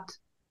tap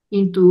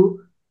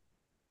into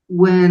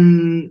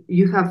when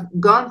you have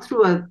gone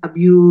through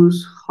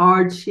abuse,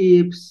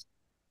 hardships,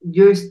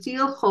 you're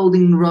still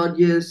holding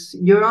grudges,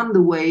 you're on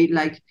the way.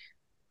 Like,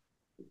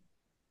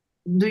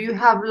 do you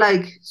have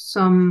like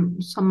some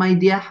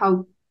idea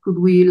how could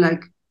we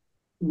like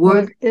Well,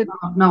 work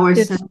on our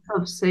it's sense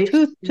of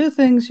safety? two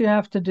things you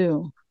have to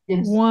do.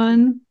 Yes.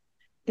 One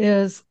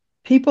is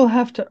people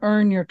have to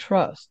earn your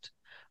trust.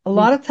 A Yes.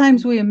 lot of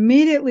times we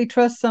immediately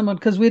trust someone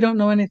because we don't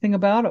know anything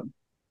about them.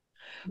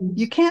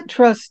 You Yes. can't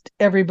trust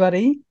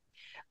everybody.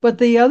 But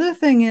the other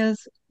thing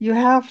is you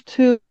have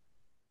to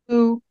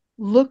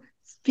look,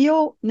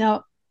 feel.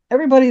 Now,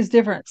 everybody's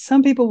different.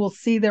 Some people will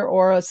see their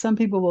aura, some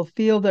people will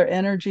feel their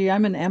energy.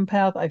 I'm an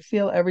empath, I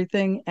feel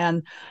everything,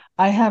 and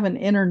I have an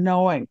inner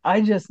knowing.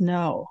 I just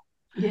know.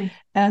 Yes.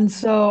 And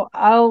so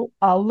I'll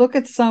look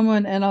at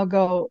someone and I'll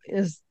go,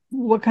 is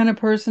what kind of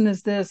person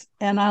is this?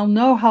 And I'll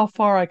know how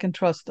far I can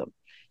trust them.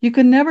 You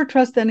can never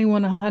trust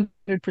anyone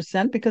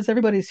 100% because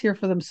everybody's here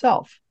for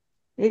themselves.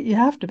 You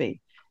have to be.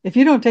 If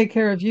you don't take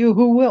care of you,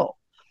 who will?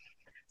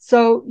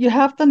 So you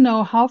have to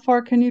know how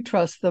far can you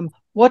trust them?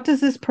 What does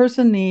this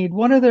person need?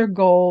 What are their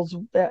goals?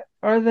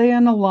 Are they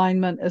in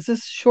alignment? Is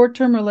this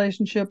short-term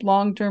relationship,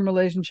 long-term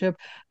relationship?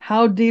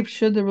 How deep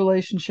should the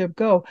relationship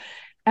go?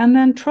 And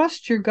then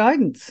trust your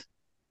guidance.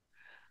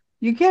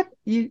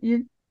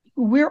 You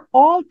we're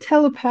all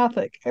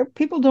telepathic.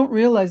 People don't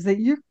realize that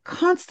you're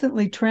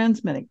constantly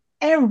transmitting.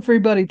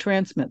 Everybody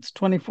transmits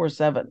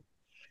 24/7.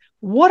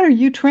 What are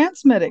you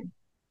transmitting?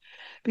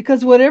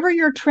 Because whatever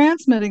you're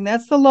transmitting,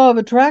 that's the law of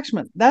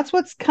attraction. That's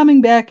what's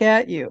coming back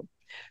at you.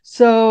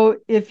 So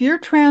if you're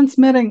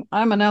transmitting,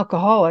 I'm an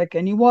alcoholic,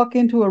 and you walk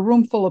into a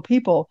room full of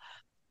people,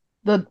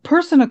 the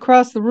person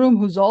across the room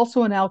who's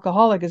also an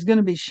alcoholic is going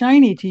to be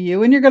shiny to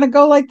you, and you're going to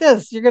go like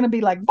this. You're going to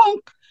be like,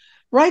 bonk.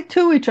 right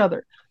to each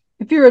other.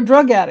 If you're a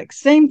drug addict,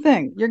 same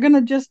thing. You're going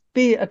to just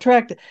be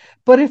attracted.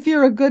 But if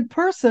you're a good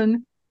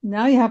person,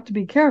 now you have to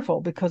be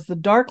careful because the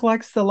dark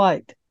likes the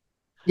light.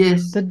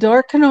 Yes. The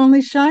dark can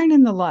only shine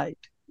in the light.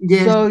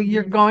 Yes. So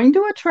you're going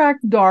to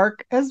attract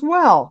dark as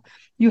well.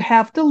 You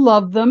have to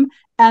love them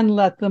and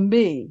let them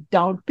be.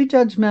 Don't be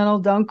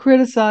judgmental. Don't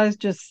criticize.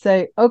 Just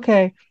say,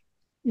 okay,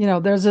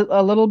 there's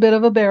a little bit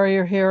of a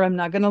barrier here. I'm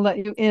not going to let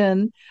you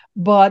in,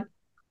 but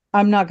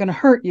I'm not going to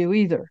hurt you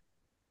either.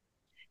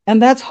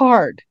 And that's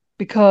hard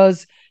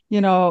because,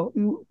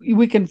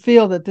 we can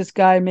feel that this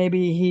guy,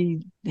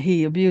 maybe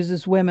he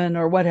abuses women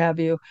or what have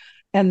you.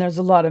 And there's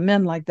a lot of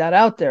men like that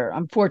out there.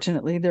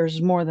 Unfortunately,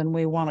 there's more than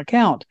we want to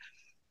count.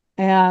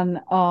 And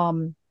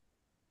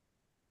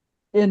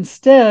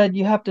instead,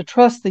 you have to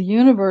trust the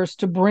universe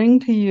to bring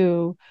to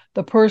you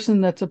the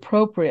person that's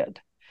appropriate.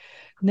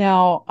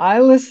 Now, I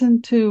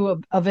listened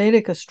to a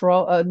Vedic a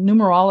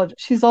numerologist.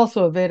 She's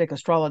also a Vedic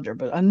astrologer,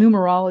 but a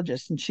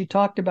numerologist, and she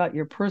talked about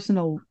your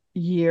personal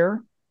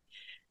year.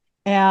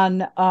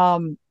 And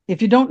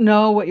if you don't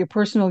know what your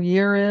personal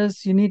year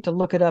is, you need to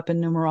look it up in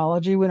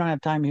numerology. We don't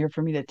have time here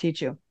for me to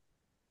teach you.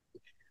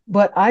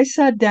 But I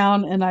sat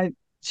down and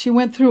she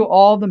went through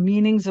all the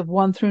meanings of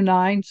 1 through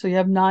 9. So you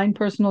have 9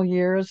 personal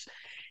years.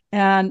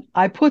 And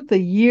I put the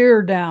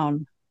year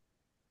down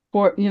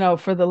for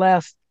the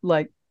last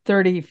like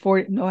 30,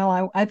 40.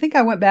 Well, I think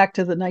I went back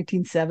to the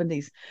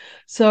 1970s.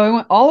 So I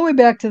went all the way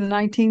back to the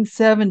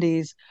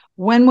 1970s.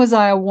 When was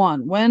I a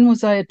 1? When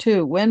was I a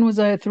 2? When was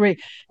I a 3?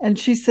 And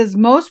she says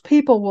most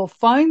people will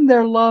find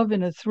their love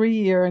in a 3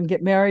 year and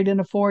get married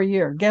in a 4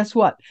 year. Guess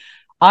what?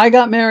 I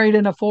got married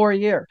in a 4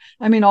 year.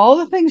 I mean, all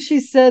the things she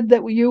said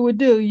that you would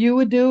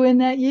do in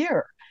that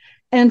year.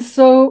 And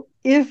so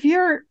if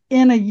you're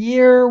in a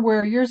year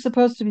where you're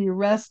supposed to be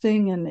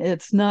resting and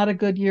it's not a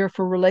good year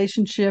for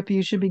relationship,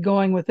 you should be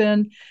going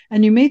within,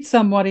 and you meet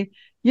somebody,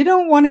 you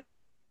don't want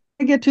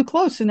to get too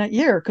close in that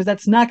year because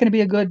that's not going to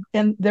be a good,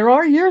 and there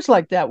are years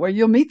like that where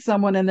you'll meet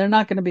someone and they're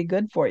not going to be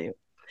good for you.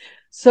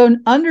 So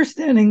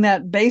understanding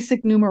that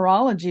basic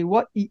numerology,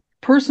 what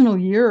personal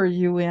year are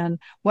you in?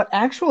 What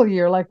actual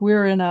year? Like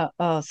we're in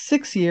a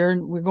 6 year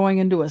and we're going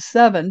into a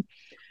 7.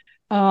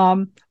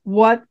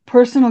 What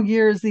personal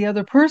years the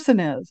other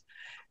person is.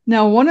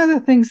 Now, one of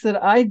the things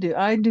that I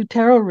do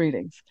tarot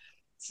readings.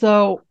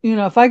 So,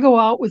 if I go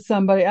out with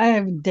somebody, I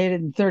haven't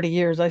dated in 30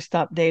 years. I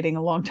stopped dating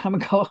a long time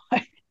ago.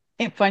 I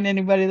can't find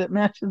anybody that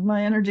matches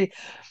my energy.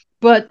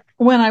 But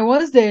when I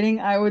was dating,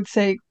 I would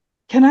say,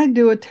 can I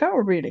do a tarot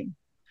reading?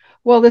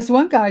 Well, this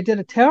one guy did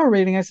a tarot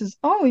reading. I says,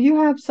 oh,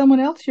 you have someone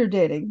else you're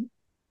dating.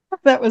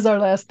 That was our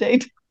last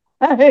date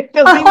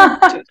because he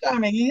was too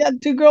charming. He had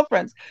 2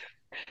 girlfriends.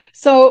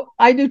 So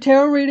I do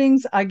tarot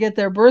readings. I get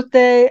their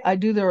birthday. I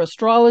do their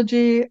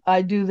astrology.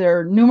 I do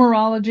their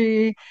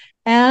numerology.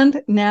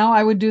 And now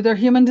I would do their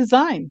human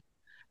design.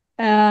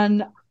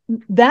 And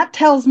that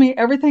tells me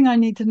everything I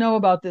need to know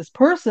about this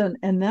person.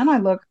 And then I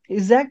look,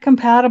 is that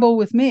compatible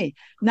with me?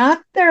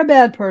 Not they're a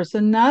bad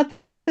person, not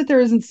that there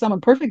isn't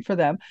someone perfect for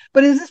them,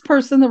 but is this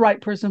person the right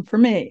person for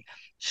me?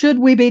 Should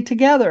we be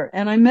together?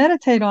 And I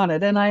meditate on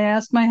it and I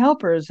ask my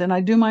helpers and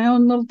I do my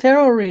own little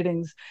tarot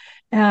readings.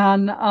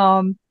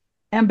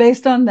 And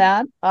based on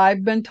that,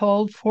 I've been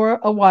told for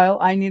a while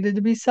I needed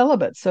to be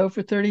celibate. So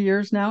for 30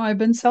 years now, I've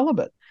been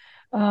celibate.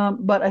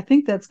 But I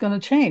think that's going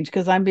to change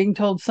because I'm being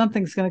told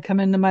something's going to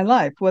come into my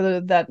life. Whether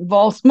that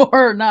involves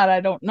more or not,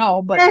 I don't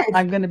know. But Yes.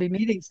 I'm going to be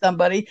meeting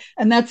somebody,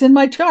 and that's in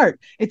my chart.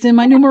 It's in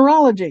my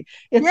numerology.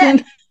 It's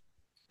Yes. in.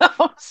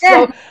 So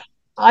Yes.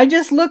 I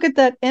just look at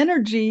that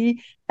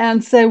energy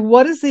and say,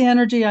 what is the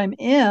energy I'm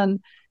in?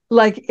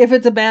 Like, if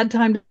it's a bad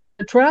time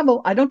to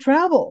travel, I don't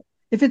travel.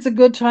 If it's a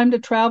good time to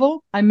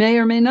travel, I may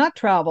or may not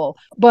travel.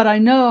 But I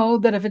know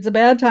that if it's a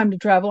bad time to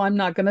travel, I'm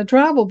not going to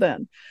travel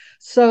then.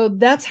 So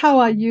that's how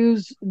I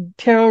use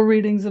tarot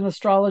readings and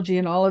astrology,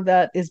 and all of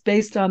that is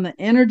based on the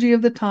energy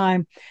of the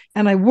time.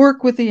 And I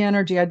work with the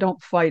energy, I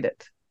don't fight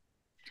it.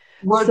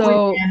 Work with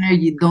So the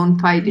energy, don't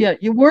fight it. yeah,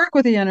 you work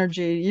with the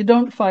energy. You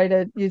don't fight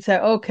it. You say,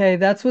 okay,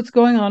 that's what's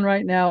going on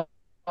right now.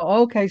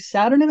 Okay,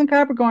 Saturn is in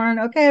Capricorn.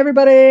 Okay,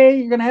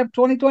 everybody, you're gonna have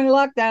 2020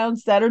 lockdown.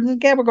 Saturn's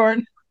in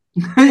Capricorn.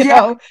 You Yeah.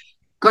 know,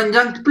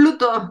 Conjunct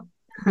Pluto.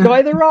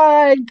 enjoy the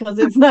ride because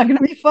it's not gonna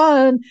be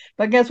fun.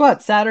 But guess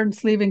what?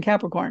 Saturn's leaving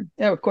Capricorn.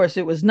 Yeah, of course,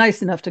 it was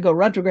nice enough to go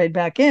retrograde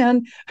back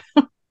in.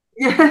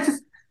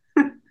 Yes.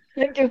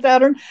 Thank you,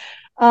 Saturn.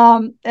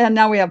 And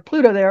now we have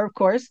Pluto there, of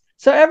course.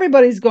 So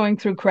everybody's going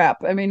through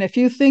crap. I mean, if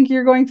you think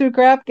you're going through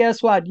crap,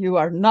 guess what? You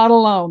are not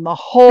alone. The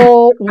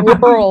whole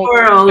world,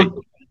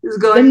 World is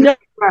going no,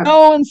 crap.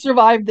 no one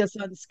survived this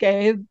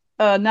unscathed.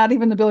 Not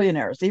even the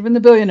billionaires. Even the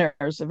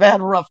billionaires have had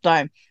a rough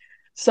time.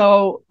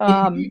 So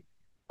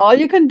all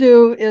you can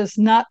do is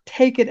not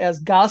take it as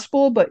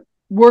gospel, but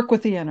work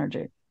with the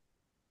energy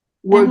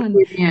Work and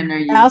with the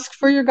energy. ask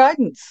for your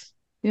guidance.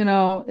 Am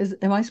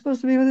I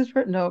supposed to be with this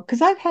person? No,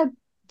 because I've had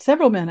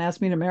several men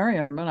ask me to marry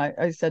him, and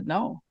I said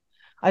no.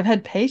 I've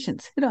had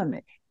patients hit on me.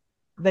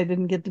 They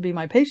didn't get to be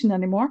my patient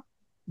anymore.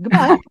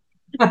 Goodbye.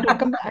 Don't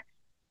come back.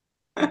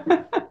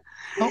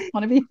 don't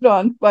want to be hit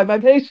on by my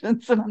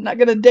patients, and I'm not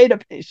going to date a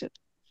patient.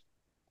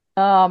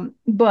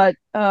 But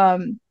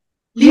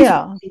Listening,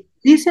 yeah,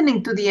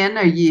 listening to the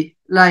energy,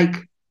 like,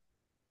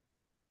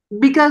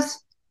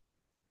 because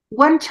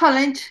one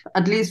challenge,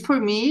 at least for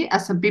me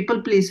as a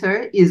people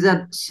pleaser, is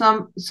that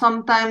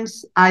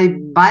sometimes I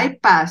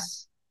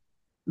bypass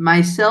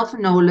my self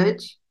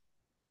knowledge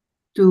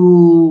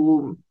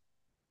to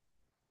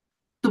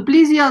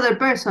please the other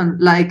person.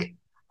 Like,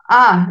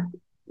 ah,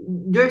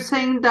 you're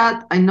saying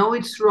that, I know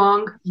it's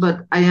wrong,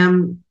 but I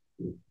am,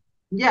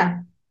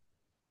 yeah.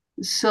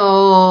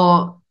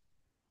 So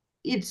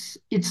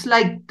it's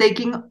like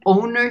taking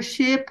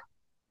ownership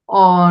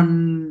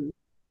on.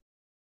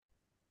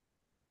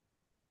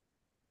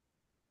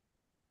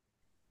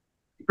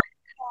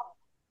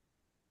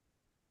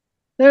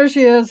 there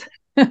she is.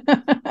 Here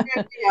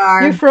we You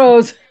are.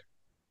 froze.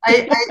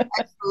 I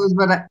froze,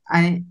 but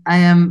I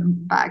am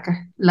back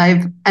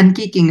live and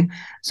kicking.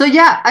 So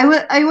yeah,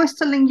 I was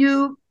telling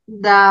you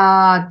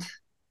that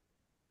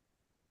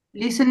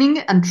listening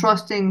and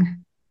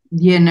trusting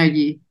the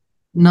energy,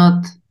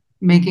 not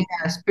making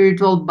a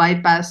spiritual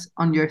bypass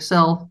on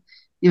yourself,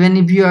 even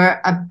if you're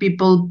a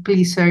people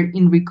pleaser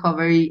in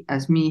recovery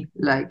as me.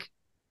 Like,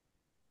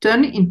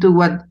 turn into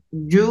what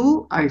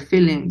you are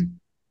feeling,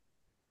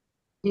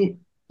 e-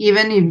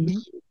 even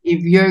Mhm.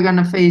 if you're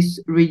gonna face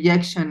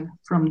rejection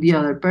from the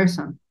other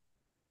person.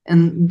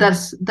 And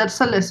that's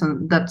a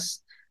lesson.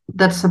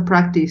 That's a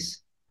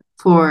practice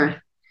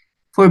for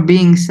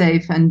being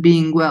safe and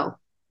being well.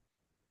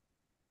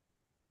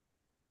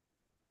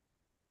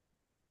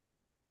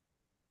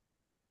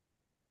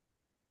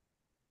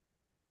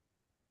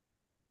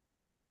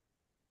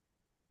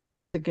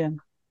 Again.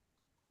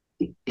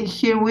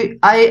 Here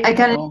I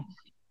can. Oh,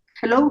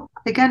 Hello,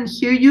 I can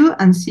hear you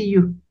and see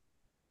you.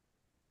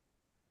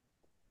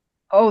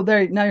 oh,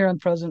 there. Now you're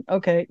unfrozen.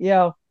 Okay,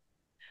 yeah.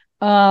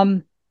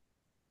 Um,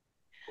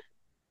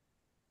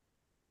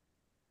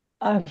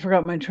 I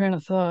forgot my train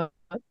of thought.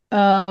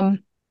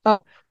 Um, uh,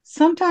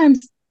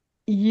 Sometimes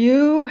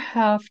you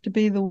have to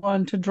be the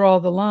one to draw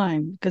the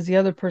line because the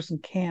other person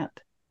can't.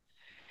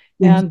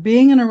 And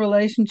being in a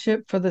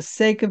relationship for the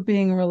sake of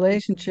being in a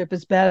relationship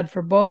is bad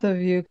for both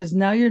of you because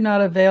now you're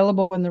not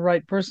available when the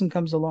right person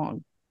comes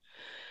along.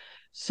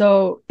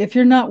 So if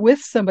you're not with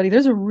somebody,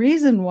 there's a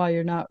reason why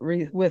you're not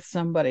with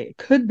somebody. It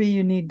could be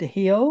you need to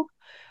heal,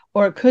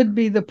 or it could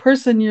be the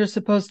person you're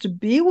supposed to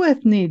be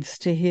with needs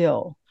to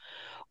heal,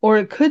 or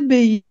it could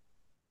be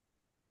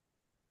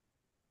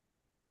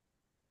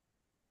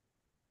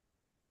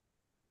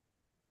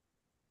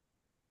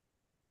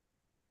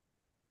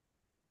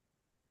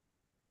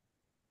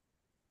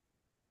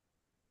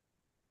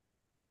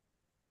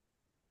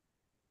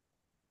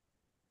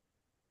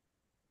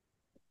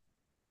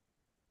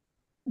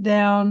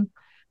down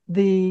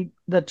the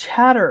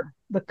chatter,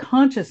 the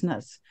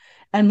consciousness,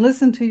 and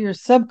listen to your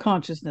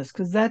subconsciousness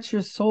because that's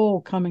your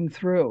soul coming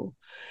through.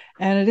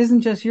 And it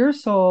isn't just your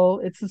soul,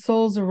 it's the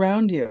souls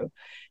around you.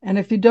 And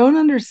if you don't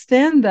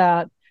understand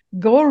that,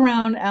 go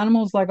around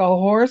animals like a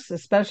horse,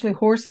 especially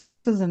horses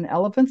and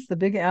elephants, the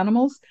big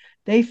animals,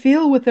 they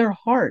feel with their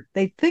heart.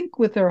 They think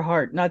with their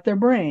heart, not their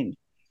brain.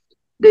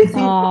 They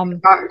think with Um,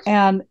 their heart.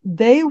 and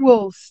they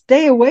will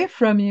stay away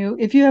from you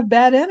if you have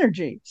bad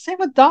energy. Same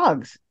with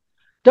dogs.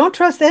 Don't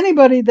trust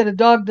anybody that a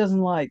dog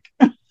doesn't like.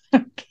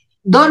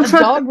 Don't A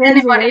trust dog runs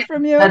anybody away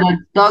from that you. a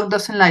dog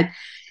doesn't like.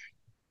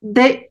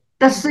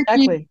 That's the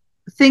key. Exactly.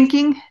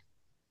 Thinking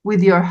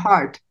with your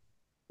heart.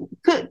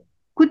 Could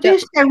could you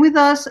Yep. share with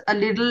us a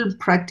little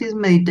practice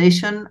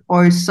meditation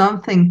or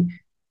something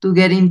to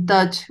get in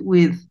touch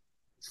with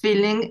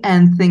feeling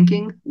and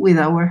thinking with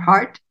our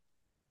heart?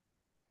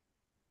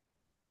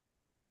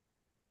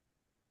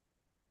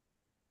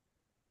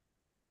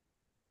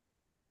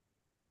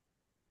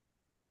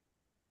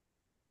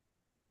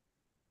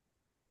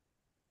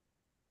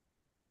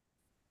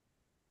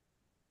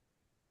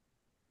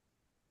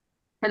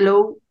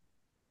 Hello.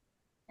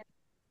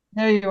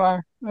 There you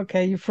are.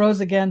 Okay, you froze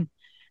again.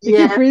 You keep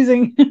Yeah.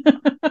 freezing.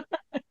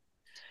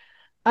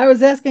 I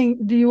was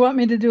asking, do you want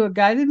me to do a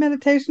guided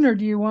meditation or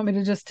do you want me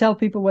to just tell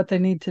people what they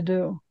need to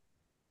do?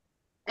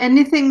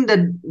 Anything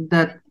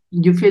that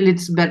you feel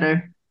it's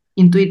better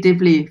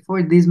intuitively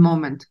for this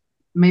moment.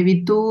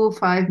 Maybe 2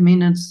 5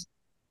 minutes.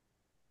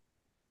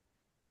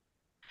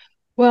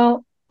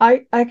 Well,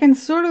 I can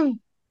sort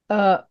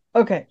of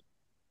okay.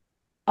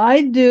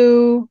 I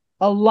do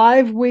a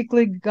live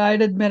weekly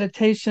guided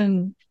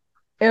meditation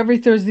every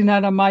Thursday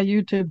night on my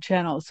YouTube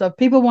channel. So if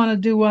people want to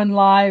do one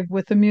live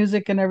with the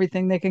music and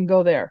everything, they can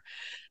go there.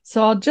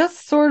 So I'll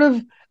just sort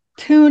of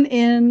tune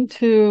in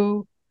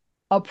to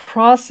a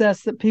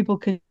process that people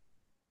can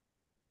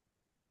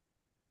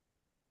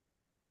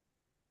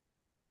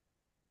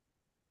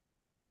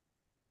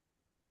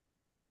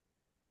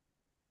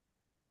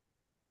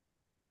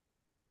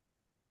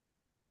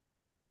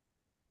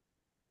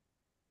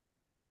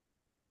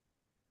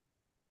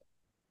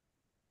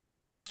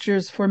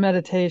use for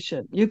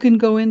meditation. You can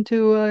go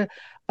into a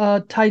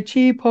Tai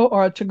Chi pose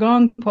or a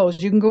Qigong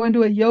pose. You can go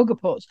into a yoga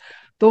pose.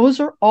 Those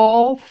are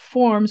all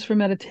forms for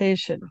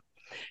meditation.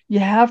 You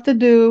have to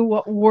do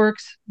what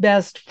works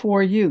best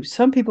for you.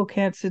 Some people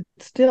can't sit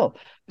still.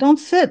 Don't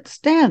sit,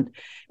 stand.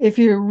 If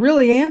you're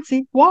really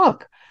antsy,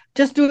 walk.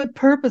 Just do it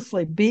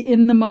purposely. Be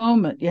in the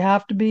moment. You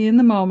have to be in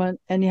the moment,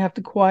 and you have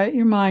to quiet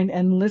your mind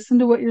and listen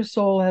to what your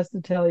soul has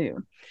to tell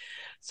you.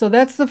 So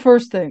that's the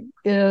first thing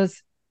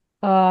is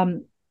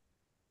um,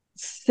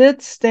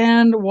 sit,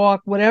 stand,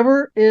 walk,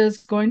 whatever is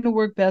going to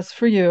work best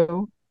for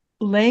you.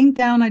 Laying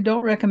down, I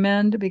don't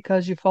recommend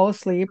because you fall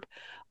asleep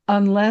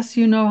unless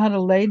you know how to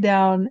lay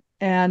down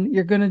and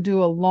you're going to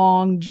do a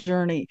long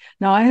journey.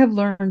 Now, I have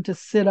learned to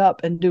sit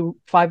up and do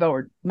 5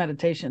 hour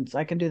meditations.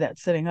 I can do that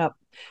sitting up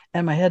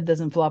and my head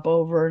doesn't flop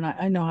over and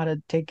I know how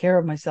to take care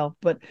of myself.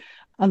 But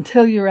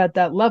until you're at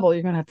that level,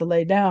 you're going to have to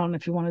lay down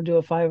if you want to do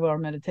a 5 hour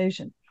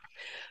meditation.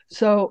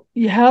 So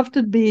you have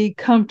to be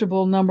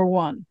comfortable, number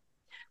one.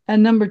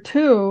 And number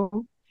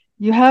two,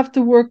 you have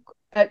to work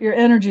at your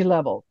energy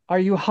level. Are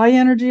you high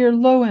energy or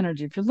low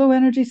energy? If you're low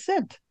energy,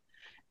 sit.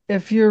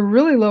 If you're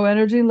really low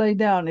energy, lay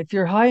down. If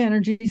you're high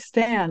energy,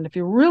 stand. If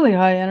you're really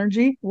high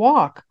energy,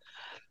 walk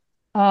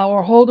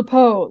or hold a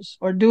pose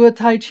or do a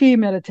Tai Chi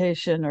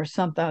meditation or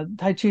something.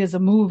 Tai Chi is a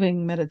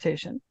moving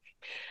meditation.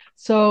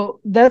 So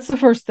that's the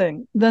first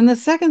thing. Then the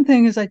second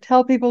thing is I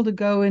tell people to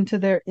go into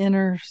their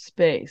inner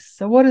space.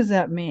 So what does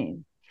that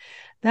mean?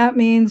 That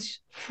means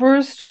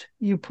first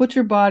you put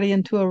your body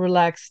into a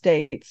relaxed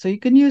state. So you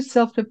can use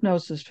self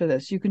hypnosis for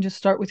this. You can just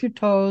start with your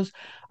toes.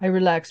 I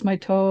relax my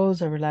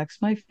toes, I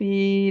relax my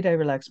feet, I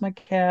relax my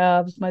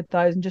calves, my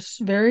thighs, and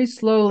just very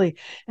slowly.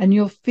 And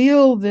you'll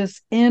feel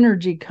this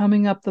energy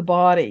coming up the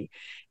body.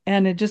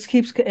 And it just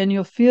keeps, and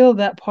you'll feel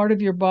that part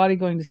of your body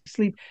going to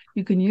sleep.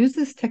 You can use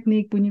this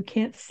technique when you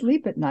can't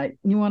sleep at night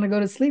and you want to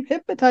go to sleep.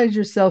 Hypnotize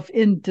yourself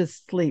into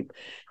sleep.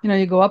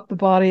 You go up the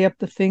body, up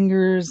the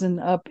fingers, and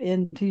up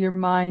into your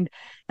mind.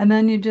 And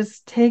then you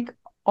just take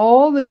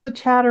all the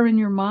chatter in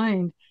your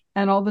mind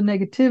and all the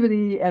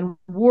negativity and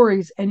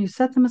worries and you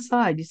set them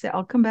aside. You say,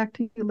 I'll come back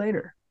to you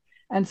later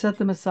and set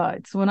them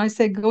aside. So when I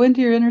say go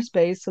into your inner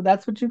space, so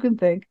that's what you can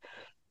think.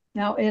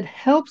 Now, it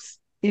helps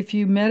if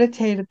you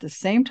meditate at the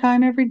same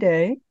time every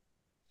day,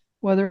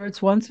 whether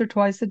it's once or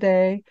twice a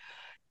day,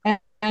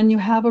 and you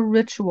have a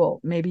ritual.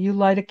 Maybe you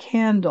light a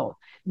candle.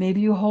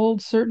 Maybe you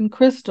hold certain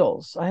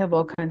crystals. I have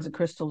all kinds of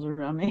crystals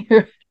around me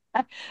here.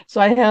 So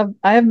I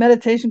have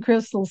meditation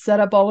crystals set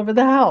up all over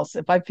the house.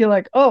 If I feel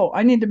like, oh,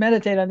 I need to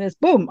meditate on this,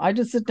 boom, I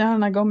just sit down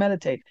and I go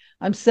meditate.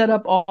 I'm set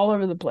up all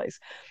over the place.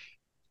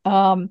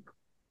 Um,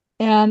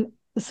 and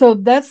so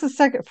that's the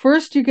second.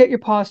 First, you get your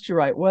posture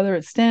right, whether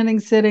it's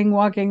standing, sitting,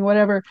 walking,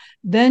 whatever.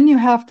 Then you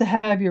have to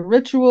have your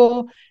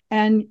ritual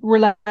and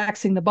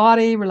relaxing the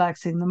body,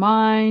 relaxing the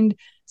mind.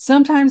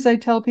 Sometimes I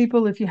tell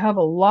people if you have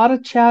a lot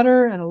of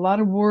chatter and a lot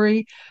of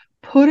worry,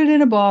 put it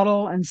in a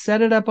bottle and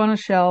set it up on a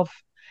shelf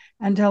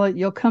and tell it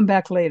you'll come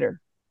back later.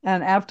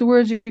 And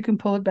afterwards, you can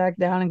pull it back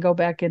down and go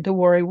back into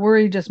worry.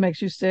 Worry just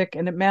makes you sick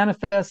and it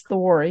manifests the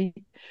worry.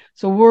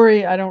 So,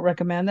 worry, I don't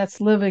recommend.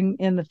 That's living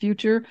in the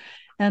future.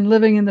 And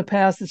living in the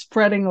past is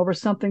fretting over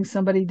something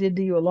somebody did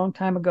to you a long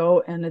time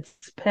ago and it's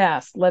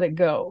past. Let it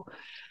go.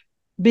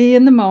 Be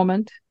in the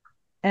moment.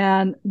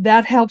 And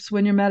that helps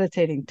when you're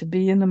meditating to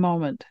be in the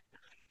moment.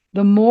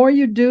 The more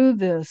you do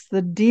this,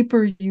 the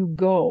deeper you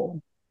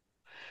go.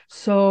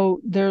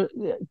 So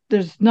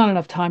there's not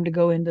enough time to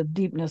go into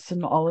deepness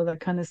and all of that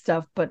kind of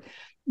stuff, but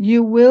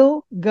you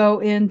will go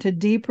into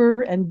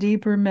deeper and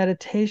deeper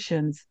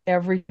meditations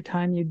every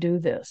time you do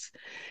this.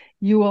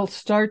 You will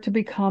start to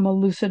become a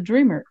lucid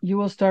dreamer. You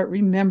will start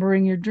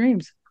remembering your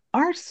dreams.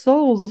 Our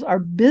souls are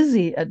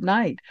busy at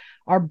night.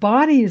 Our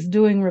body is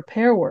doing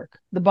repair work.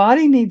 The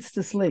body needs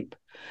to sleep.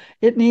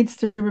 It needs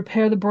to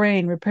repair the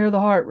brain, repair the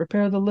heart,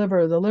 repair the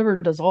liver. The liver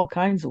does all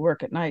kinds of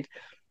work at night.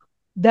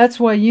 That's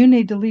why you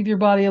need to leave your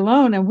body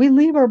alone. And we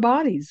leave our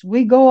bodies.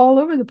 We go all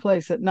over the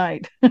place at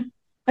night.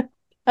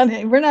 I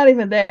mean, we're not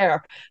even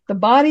there. The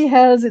body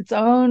has its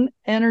own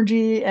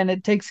energy and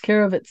it takes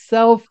care of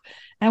itself.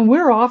 And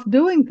we're off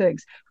doing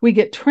things. We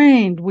get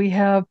trained. We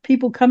have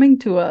people coming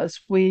to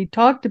us. We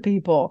talk to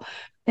people.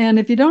 And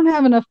if you don't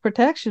have enough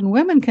protection,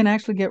 women can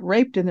actually get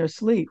raped in their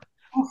sleep.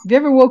 Have you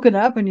ever woken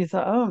up and you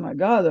thought, oh my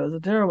God, that was a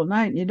terrible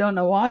night, and you don't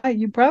know why?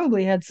 You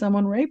probably had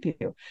someone rape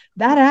you.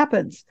 That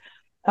happens.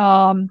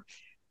 Um,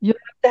 you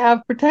have to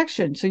have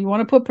protection. So you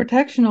want to put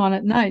protection on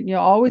at night. You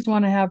always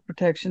want to have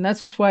protection.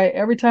 That's why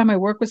every time I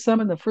work with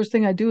someone, the first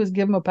thing I do is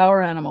give them a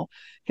power animal.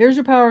 Here's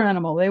your power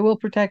animal. They will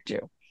protect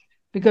you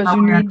because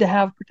you need to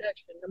have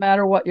protection no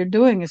matter what you're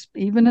doing,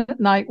 even at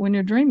night when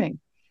you're dreaming.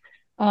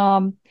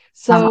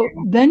 So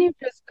then you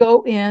just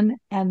go in,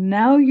 and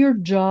now your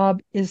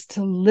job is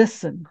to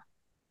listen.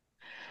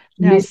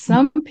 Now, Listen.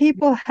 some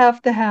people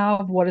have to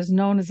have what is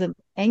known as an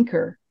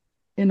anchor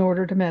in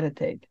order to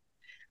meditate.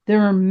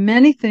 There are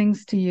many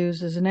things to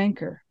use as an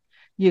anchor.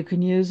 You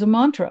can use a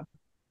mantra,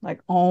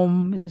 like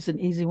Om is an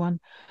easy one.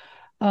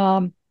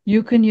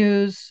 You can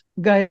use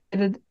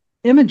guided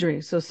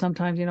imagery. So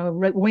sometimes,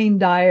 Wayne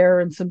Dyer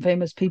and some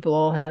famous people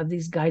all have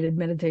these guided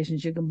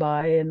meditations you can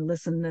buy and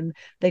listen, and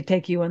they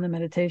take you on the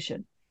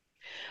meditation.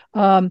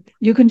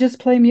 You can just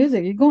play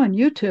music. You go on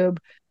YouTube.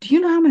 Do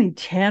you know how many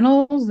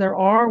channels there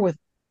are with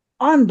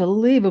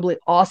unbelievably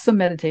awesome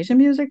meditation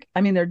music?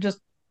 I mean, they're just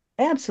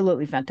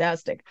absolutely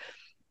fantastic.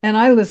 And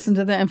I listened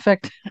to them. In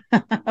fact,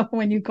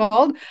 when you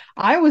called,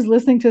 I was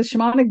listening to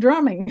shamanic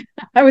drumming.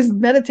 I was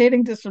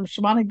meditating to some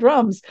shamanic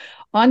drums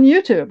on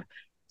YouTube.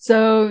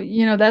 So,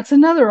 that's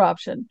another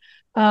option.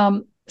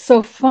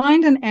 So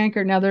find an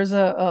anchor. Now, there's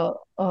a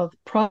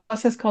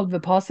process called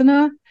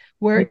Vipassana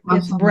where it's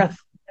Vipassana. breath.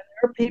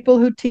 There are people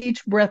who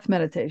teach breath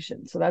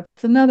meditation. So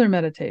that's another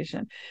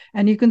meditation.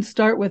 And you can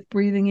start with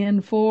breathing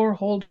in 4,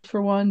 hold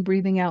for 1,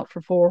 breathing out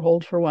for 4,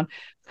 hold for 1.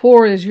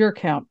 4 is your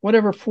count,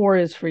 whatever 4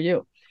 is for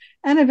you.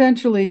 And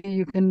eventually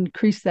you can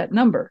increase that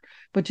number,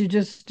 but you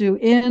just do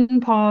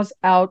in, pause,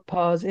 out,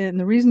 pause, in.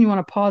 The reason you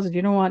want to pause is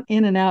you don't want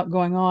in and out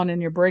going on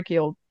in your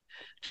brachial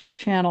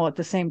channel at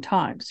the same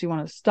time. So you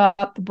want to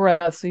stop the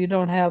breath so you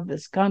don't have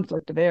this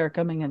conflict of air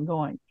coming and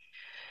going.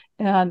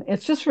 And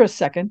it's just for a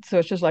second. So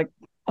it's just like,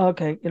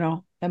 okay,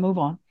 and move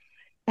on.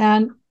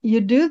 And you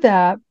do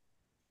that.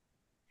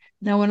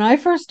 Now, when I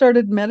first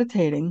started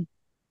meditating,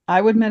 I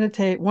would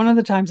meditate. One of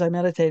the times I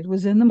meditated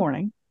was in the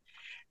morning,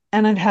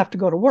 and I'd have to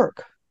go to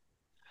work.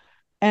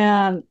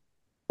 And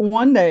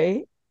one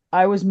day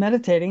I was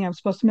meditating. I'm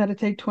supposed to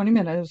meditate 20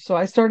 minutes. So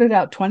I started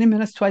out 20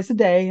 minutes twice a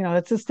day.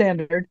 That's the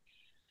standard.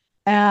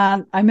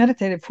 And I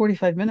meditated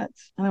 45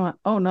 minutes. And I went,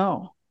 oh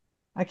no,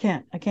 I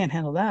can't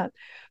handle that.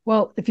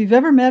 Well, if you've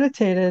ever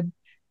meditated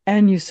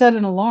and you set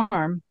an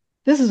alarm,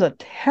 this is a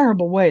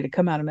terrible way to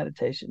come out of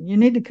meditation. You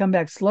need to come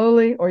back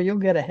slowly or you'll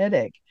get a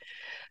headache.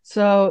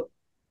 So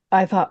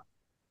I thought,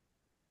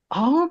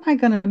 how am I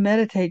going to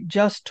meditate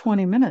just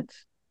 20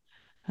 minutes?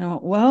 And I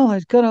went, well,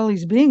 I've got all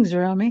these beings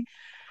around me.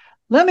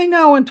 Let me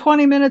know when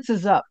 20 minutes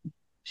is up.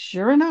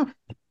 Sure enough.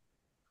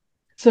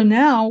 So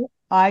now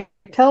I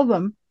tell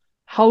them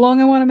how long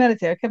I want to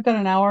meditate. I've got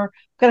an hour,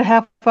 I've got a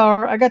half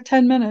hour, I got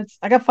 10 minutes,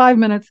 I got 5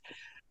 minutes.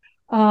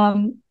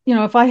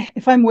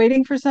 If I'm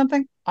waiting for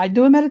something, I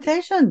do a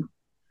meditation.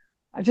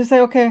 I just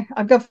say, okay,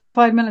 I've got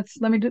 5 minutes.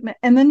 Let me do it.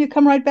 And then you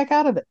come right back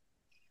out of it.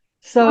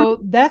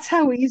 So that's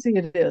how easy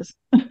it is.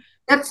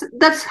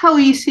 That's how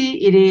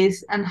easy it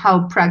is and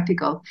how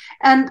practical.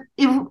 And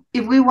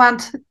if we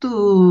want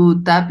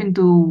to tap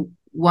into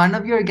one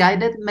of your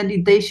guided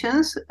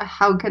meditations,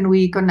 how can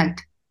we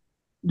connect?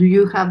 Do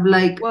you have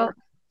like Well,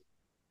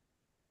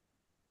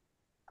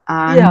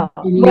 an yeah.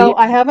 affiliate? Well,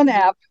 I have an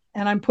app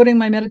and I'm putting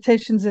my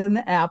meditations in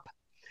the app,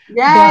 but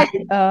Yay!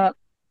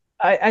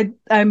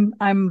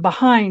 I'm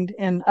behind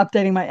in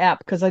updating my app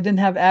because I didn't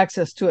have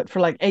access to it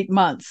for like 8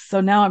 months.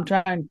 So now I'm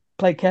trying to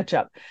play catch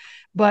up.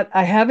 But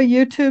I have a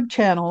YouTube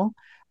channel.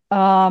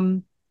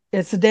 Um,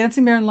 it's the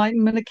Dancing Bear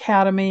Enlightenment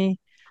Academy,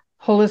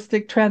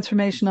 Holistic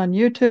Transformation on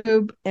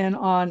YouTube and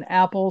on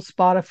Apple,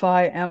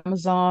 Spotify,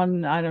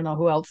 Amazon. I don't know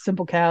who else.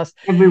 Simplecast.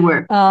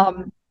 Everywhere.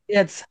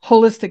 It's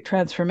holistic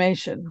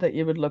transformation that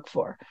you would look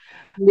for.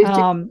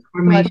 Holistic But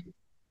information.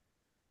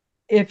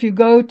 if you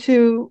go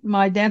to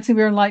my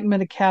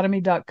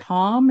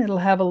dancingbearenlightenmentacademy.com, it'll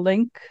have a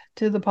link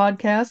to the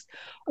podcast.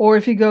 Or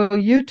if you go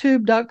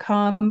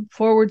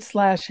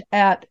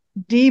youtube.com/at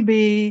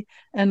DB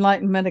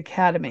Enlightenment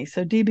Academy.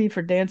 So DB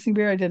for Dancing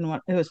Bear. I didn't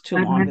want it was too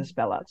long to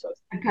spell out. So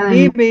it's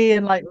Academy. DB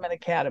Enlightenment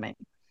Academy.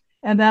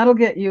 And that'll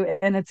get you.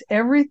 And it's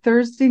every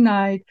Thursday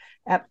night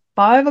at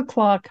 5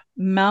 o'clock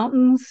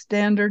Mountain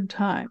Standard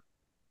Time.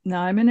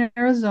 Now I'm in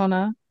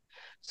Arizona.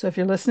 So if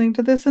you're listening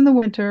to this in the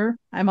winter,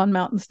 I'm on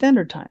Mountain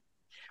Standard Time.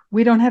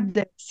 We don't have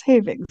daylight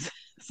savings.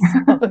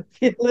 So if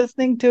you're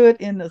listening to it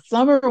in the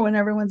summer when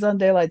everyone's on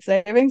daylight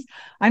savings,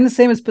 I'm the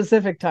same as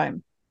Pacific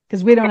time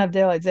because we don't have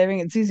daylight saving.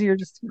 It's easier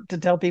just to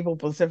tell people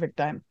Pacific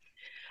time.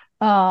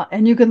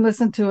 And you can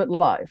listen to it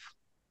live.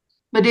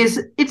 But it's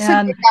a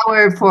And good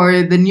hour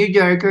for the New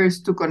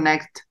Yorkers to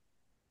connect.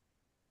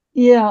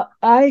 yeah,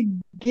 I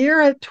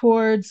gear it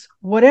towards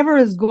whatever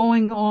is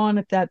going on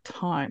at that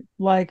time.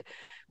 Like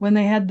when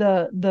they had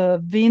the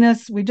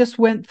Venus, we just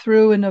went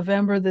through in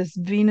November this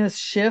Venus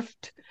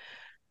shift,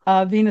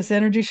 Venus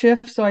energy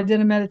shift. So I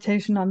did a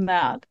meditation on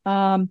that.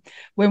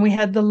 When we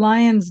had the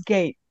Lion's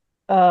Gate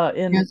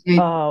in Yes,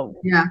 yeah.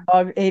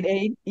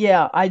 8/8,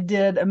 yeah, I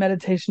did a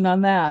meditation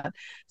on that.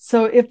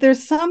 So if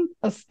there's some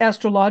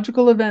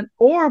astrological event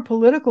or a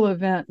political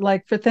event,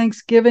 like for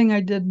Thanksgiving,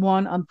 I did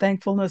one on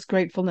thankfulness,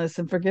 gratefulness,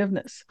 and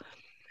forgiveness.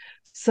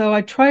 So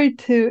I try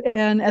to,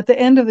 and at the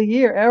end of the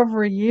year,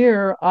 every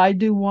year, I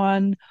do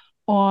one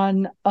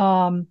on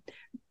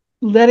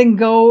letting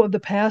go of the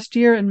past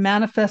year and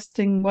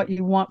manifesting what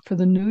you want for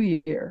the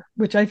new year,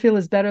 which I feel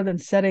is better than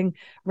setting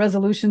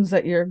resolutions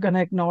that you're going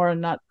to ignore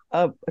and not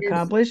Yes.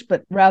 accomplish,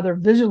 but rather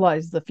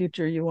visualize the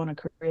future you want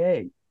to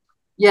create.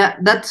 Yeah,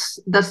 that's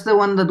the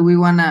one that we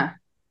wanna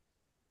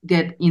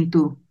get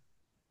into,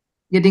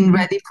 getting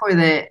Mm-hmm. ready for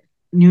the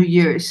new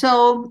year.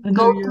 So The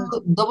go new year.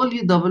 to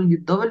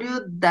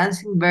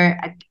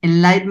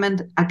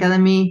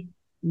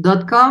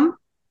www.dancingbearenlightenmentacademy.com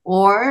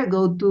or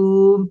go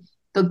to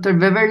Dr.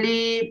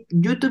 Beverly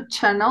YouTube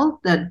channel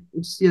that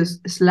it's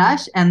just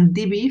slash and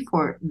DB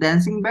for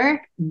Dancing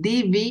Bear,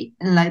 DB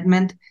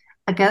Enlightenment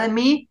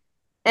Academy.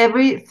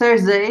 every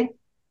Thursday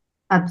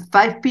at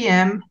 5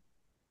 p.m.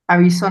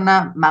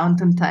 Arizona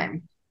Mountain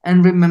Time.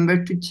 And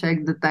remember to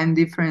check the time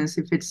difference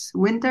if it's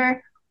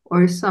winter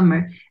or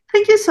summer.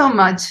 Thank you so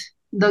much,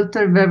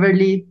 Dr.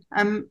 Beverly.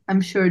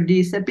 I'm sure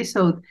this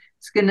episode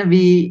is gonna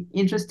be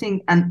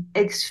interesting and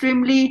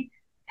extremely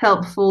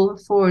helpful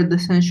for the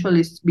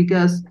sensualists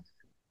because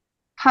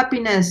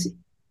happiness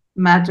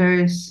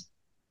matters.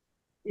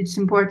 It's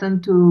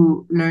important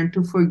to learn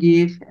to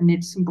forgive and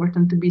it's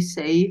important to be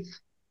safe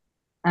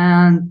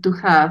and to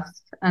have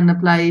and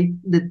apply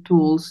the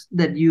tools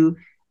that you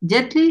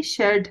gently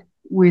shared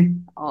with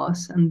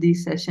us in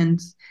these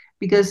sessions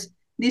because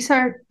these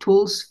are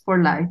tools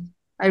for life.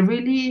 I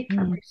really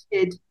Mm.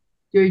 appreciate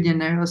your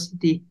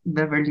generosity,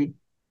 Beverly.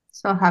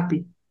 So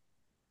happy.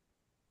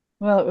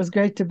 Well, it was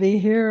great to be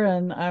here,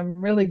 and I'm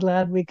really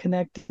glad we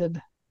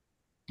connected.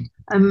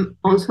 I'm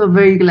also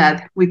very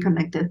glad we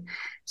connected.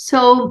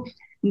 So,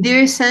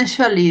 dear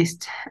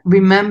essentialist,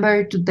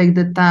 remember to take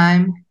the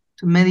time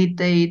to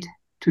meditate,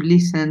 to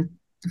listen,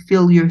 to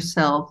feel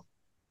yourself,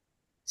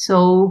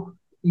 so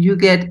you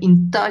get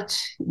in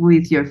touch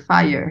with your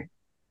fire.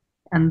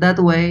 And that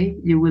way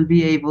you will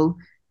be able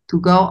to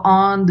go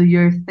on, do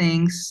your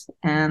things,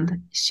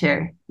 and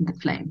share the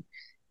flame.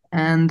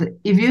 And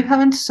if you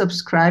haven't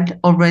subscribed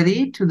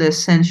already to the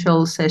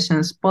Essential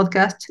Sessions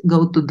podcast,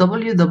 go to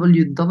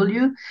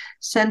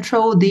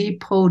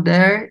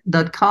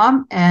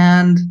www.centraldepoder.com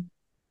and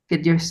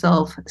get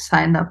yourself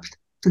signed up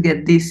to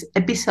get these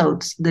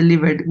episodes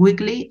delivered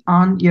weekly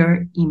on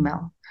your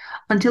email.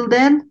 Until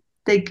then,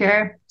 take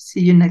care.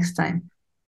 See you next time.